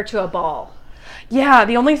you would wear to a ball. Yeah,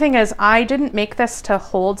 the only thing is I didn't make this to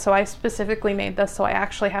hold, so I specifically made this so I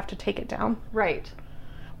actually have to take it down. Right.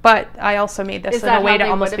 But I also made this in a way to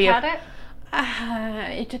almost be it?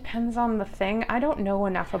 It depends on the thing. I don't know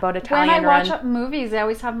enough about Italian. When I watch movies, they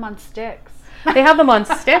always have them on sticks. They have them on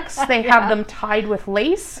sticks. They have them tied with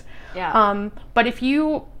lace. Yeah. But if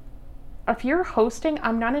you're hosting,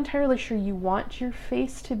 I'm not entirely sure you want your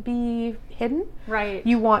face to be hidden. Right.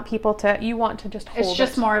 You want people to just hold it. It's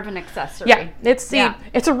just more of an accessory. Yeah.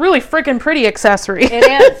 It's a really freaking pretty accessory.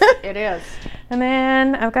 It is. And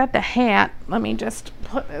then I've got the hat. Let me just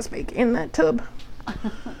put this back in that tub.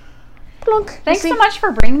 Plunk. You Thanks see? so much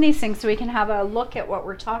for bringing these things so we can have a look at what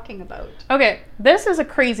we're talking about. Okay, this is a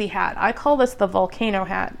crazy hat. I call this the volcano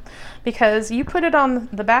hat because you put it on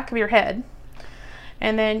the back of your head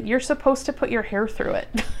and then you're supposed to put your hair through it.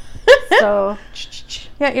 So,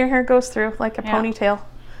 yeah, your hair goes through like a Yeah. ponytail.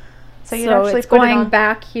 So you so actually it's put it going on.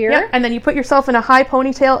 back here. Yeah, and then you put yourself in a high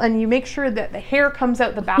ponytail and you make sure that the hair comes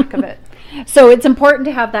out the back of it. So it's important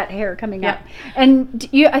to have that hair coming Yeah. up. And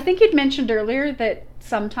I think you'd mentioned earlier that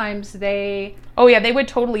sometimes they, Oh yeah, they would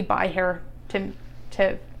totally buy hair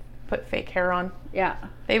to put fake hair on. yeah.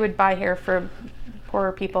 They would buy hair for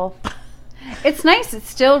poorer people. It's nice. It's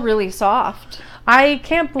still really soft. I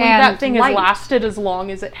can't believe And that thing light. has lasted as long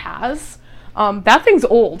as it has. That thing's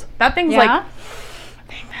old. That thing's like, Yeah.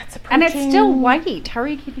 I think that's And it's still approaching- white. How are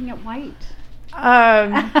you keeping it white?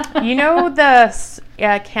 You know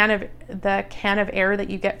can of air that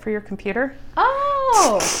you get for your computer?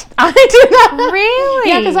 Oh, I do that. really?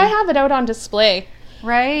 Yeah, because I have it out on display.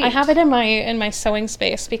 Right. I have it in my sewing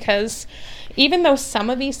space because even though some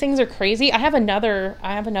of these things are crazy, I have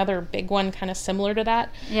another big one kind of similar to that.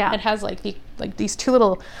 Yeah. It has like these two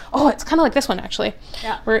little, it's kind of like this one actually.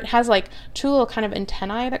 Yeah. Where it has like two little kind of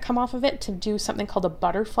antennae that come off of it to do something called a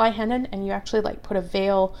butterfly hennin, and you actually like put a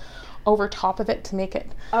veil over top of it to make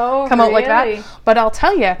it come out like really? that. But I'll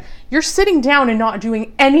tell you, you're sitting down and not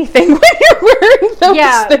doing anything when you're wearing those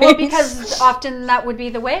Yeah, things. well, because often that would be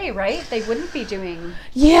the way, right? They wouldn't be doing.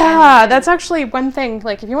 Yeah, anything. that's actually one thing.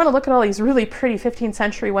 Like, if you want to look at all these really pretty 15th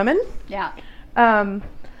century women, Yeah.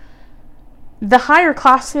 the higher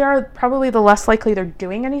class they are, probably the less likely they're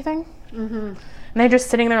doing anything. Mm-hmm. And they're just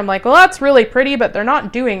sitting there. I'm like, well, that's really pretty, but they're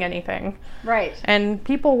not doing anything. Right. And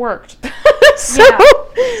people worked. So,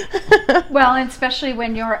 Well, and especially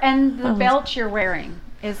when the belt you're wearing,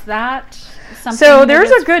 is that something? so that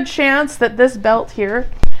there's is- a good chance that this belt here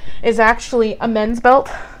is actually a men's belt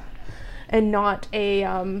and not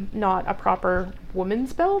a proper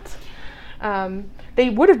woman's belt. They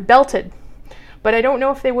would have belted, but I don't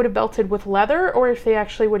know if they would have belted with leather or if they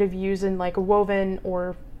actually would have used in like woven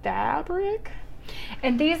or fabric.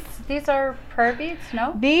 And these are prayer beads,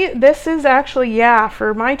 no? This is actually,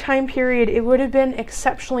 for my time period, it would have been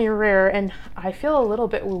exceptionally rare, and I feel a little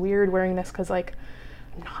bit weird wearing this because, like,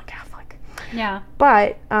 I'm not Catholic. Yeah.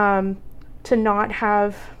 But to not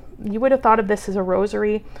have, you would have thought of this as a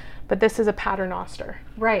rosary, but this is a paternoster.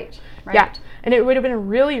 Right. Right. Yeah, and it would have been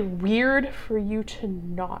really weird for you to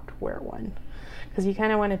not wear one because you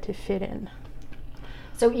kind of wanted to fit in.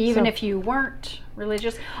 So even So- if you weren't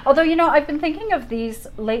religious, although I've been thinking of these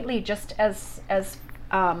lately just as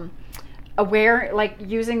aware, like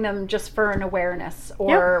using them just for an awareness,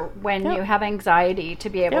 or when Yep. you have anxiety to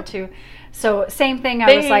be able Yep. to. So same thing.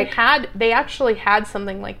 I was like, They actually had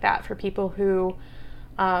something like that for people who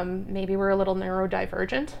maybe were a little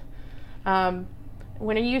neurodivergent.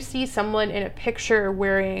 When you see someone in a picture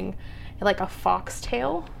wearing like a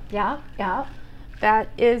foxtail, yeah. that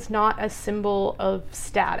is not a symbol of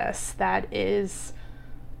status. That is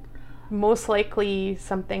most likely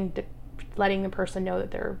something letting the person know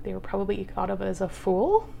that they were probably thought of as a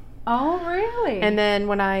fool. Oh, really? And then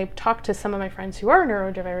when I talked to some of my friends who are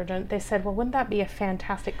neurodivergent, they said, well, wouldn't that be a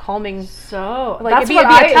fantastic calming... So Like, that's it'd what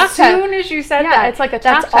be a as tactile- soon as you said Yeah, that, it's like a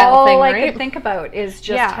that's tactile all thing, I right? could think about is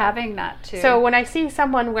just Yeah. having that too. So when I see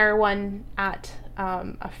someone wear one at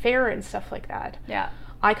a fair and stuff like that, yeah.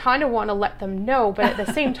 I kind of want to let them know, but at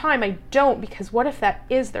the same time, I don't, because what if that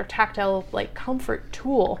is their tactile, like, comfort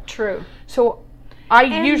tool? True. So I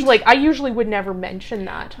And- usually would never mention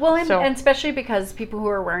that. Well, and, So- and especially because people who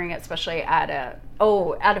are wearing it, especially at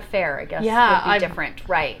a fair, I guess, Yeah, would be different,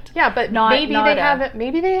 right? yeah, but not- maybe not they a- have it.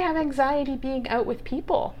 Maybe they have anxiety being out with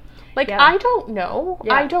people. Like, Yeah. I don't know.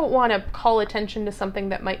 Yeah. I don't want to call attention to something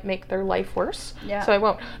that might make their life worse. Yeah. So I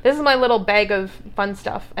won't. This is my little bag of fun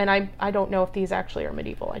stuff, and I don't know if these actually are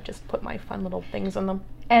medieval. I just put my fun little things on them.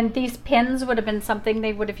 And these pins would have been something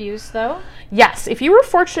they would have used, though. Yes, if you were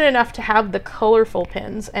fortunate enough to have the colorful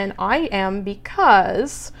pins, and I am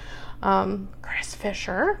because Chris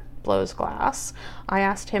Fisher blows glass. I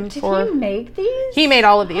asked him Did for. he make these? He made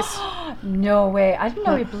all of these. No way! I didn't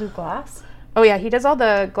know he blew glass. Oh yeah, he does all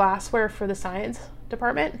the glassware for the science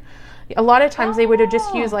department. A lot of times they would have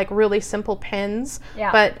just Oh. used like really simple pins.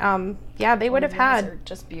 Yeah. But they would have These had are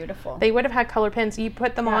just beautiful. they would have had color pins. You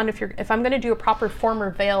put them Yeah. on if I'm going to do a proper former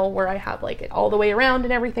veil where I have like it all the way around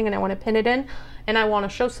and everything, and I want to pin it in, and I want to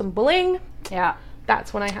show some bling. Yeah.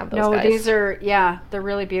 That's when I have those No, guys. these are they're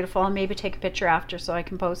really beautiful. I'll maybe take a picture after so I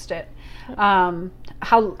can post it.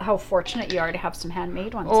 How fortunate you are to have some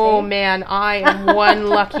handmade ones. Oh eh? man, I am one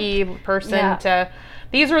lucky person Yeah.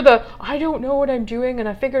 these are the, I don't know what I'm doing and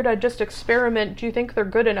I figured I'd just experiment. Do you think they're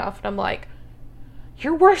good enough? And I'm like,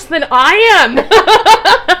 you're worse than I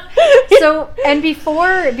am. So, and before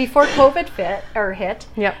COVID hit,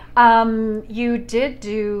 Yep. You did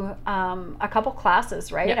do a couple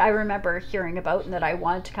classes, right? Yep. I remember hearing about and that I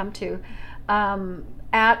wanted to come to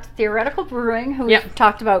at Theoretical Brewing, who Yep. we've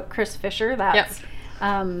talked about, Chris Fisher. That's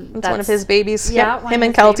That's one of his babies. Yeah, Yep. one Him of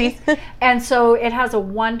and his Kelty. babies. And so it has a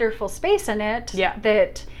wonderful space in it Yeah.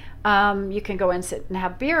 that you can go and sit and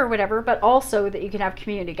have beer or whatever, but also that you can have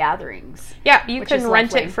community gatherings. Yeah, you which can is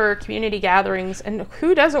rent lovely. it for community gatherings. And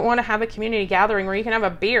who doesn't want to have a community gathering where you can have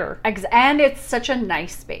a beer? And it's such a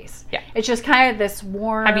nice space. Yeah. It's just kind of this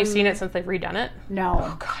warm. Have you seen it since they've redone it? No.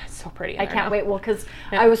 Oh, God, it's so pretty. I can't wait. Well, because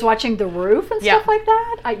Yeah. I was watching the roof and Yeah. stuff like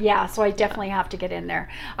that. So I definitely have to get in there.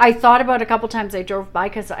 I thought about a couple times I drove by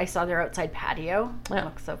because I saw their outside patio. Yeah. It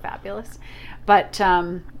looks so fabulous. But,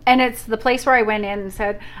 and it's the place where I went in and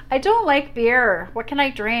said, I don't like beer. What can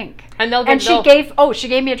I drink? And she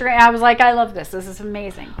gave me a drink. I was like, I love this. This is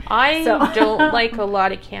amazing. I So- don't like a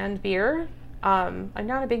lot of canned beer. I'm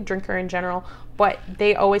not a big drinker in general, but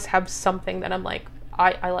they always have something that I'm like,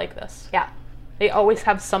 I like this. Yeah. They always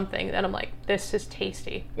have something that I'm like, this is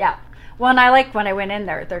tasty. Yeah. Well, and I like when I went in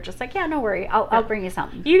there, they're just like, yeah, no worry. I'll bring you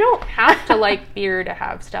something. You don't have to like beer to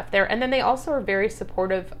have stuff there. And then they also are very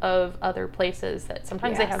supportive of other places that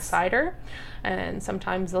sometimes they have Yes. cider and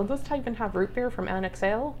sometimes they'll just even have root beer from Annex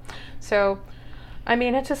Ale. So, I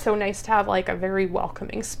mean, it's just so nice to have like a very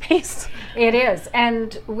welcoming space. It is.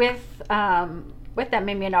 And with them,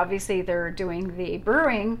 I mean, obviously they're doing the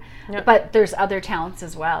brewing, Yep. but there's other talents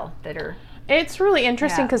as well that are, It's really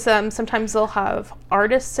interesting Yeah. because sometimes they'll have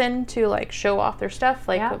artists in to like show off their stuff.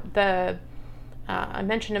 Like Yeah. I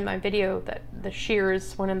mentioned in my video that the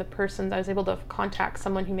shears, one of the persons I was able to contact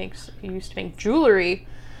someone who used to make jewelry,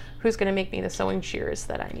 who's going to make me the sewing shears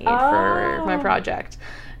that I need for my Oh. project.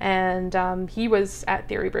 And he was at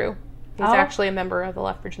Theory Brew. He's Oh. actually a member of the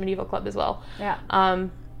Lethbridge Medieval Club as well. yeah.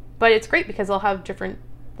 But it's great because they'll have different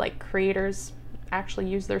like creators actually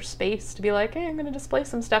use their space to be like, hey, I'm going to display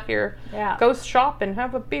some stuff here. Yeah. Go shop and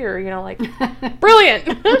have a beer, like,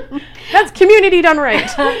 brilliant. That's community done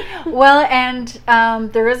right. Well, and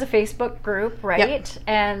there is a Facebook group, right? Yep.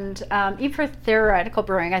 And even for Theoretical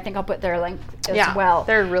Brewing, I think I'll put their link as well.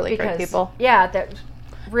 They're really great people. Yeah, they're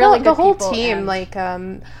really good the whole people, team, and- like,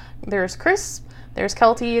 there's Chris, there's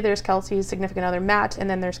Kelty, there's Kelty's significant other, Matt, and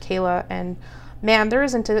then there's Kayla, and man, there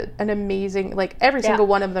isn't an amazing, like, every single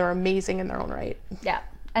one of them are amazing in their own right. Yeah,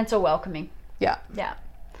 and so welcoming. Yeah. Yeah.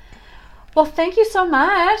 Well, thank you so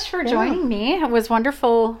much for joining me. It was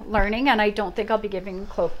wonderful learning, and I don't think I'll be giving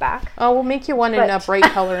Cloak back. Oh, we'll make you one in a But- bright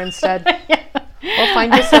color instead. We'll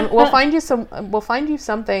find you some. We'll find you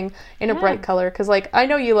something in a bright color because, like, I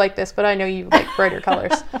know you like this, but I know you like brighter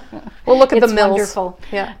colors. We'll look at It's the mills. wonderful.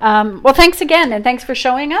 Yeah. Well, thanks again, and thanks for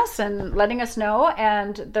showing us and letting us know.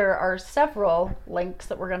 And there are several links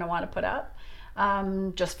that we're going to want to put up,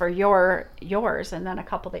 just for yours, and then a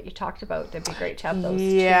couple that you talked about. That'd be great to have those. too.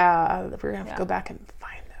 Yeah, we're gonna have to go back and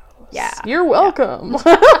find those. Yeah. You're welcome.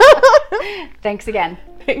 Thanks again.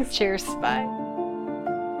 Thanks. Cheers. Bye.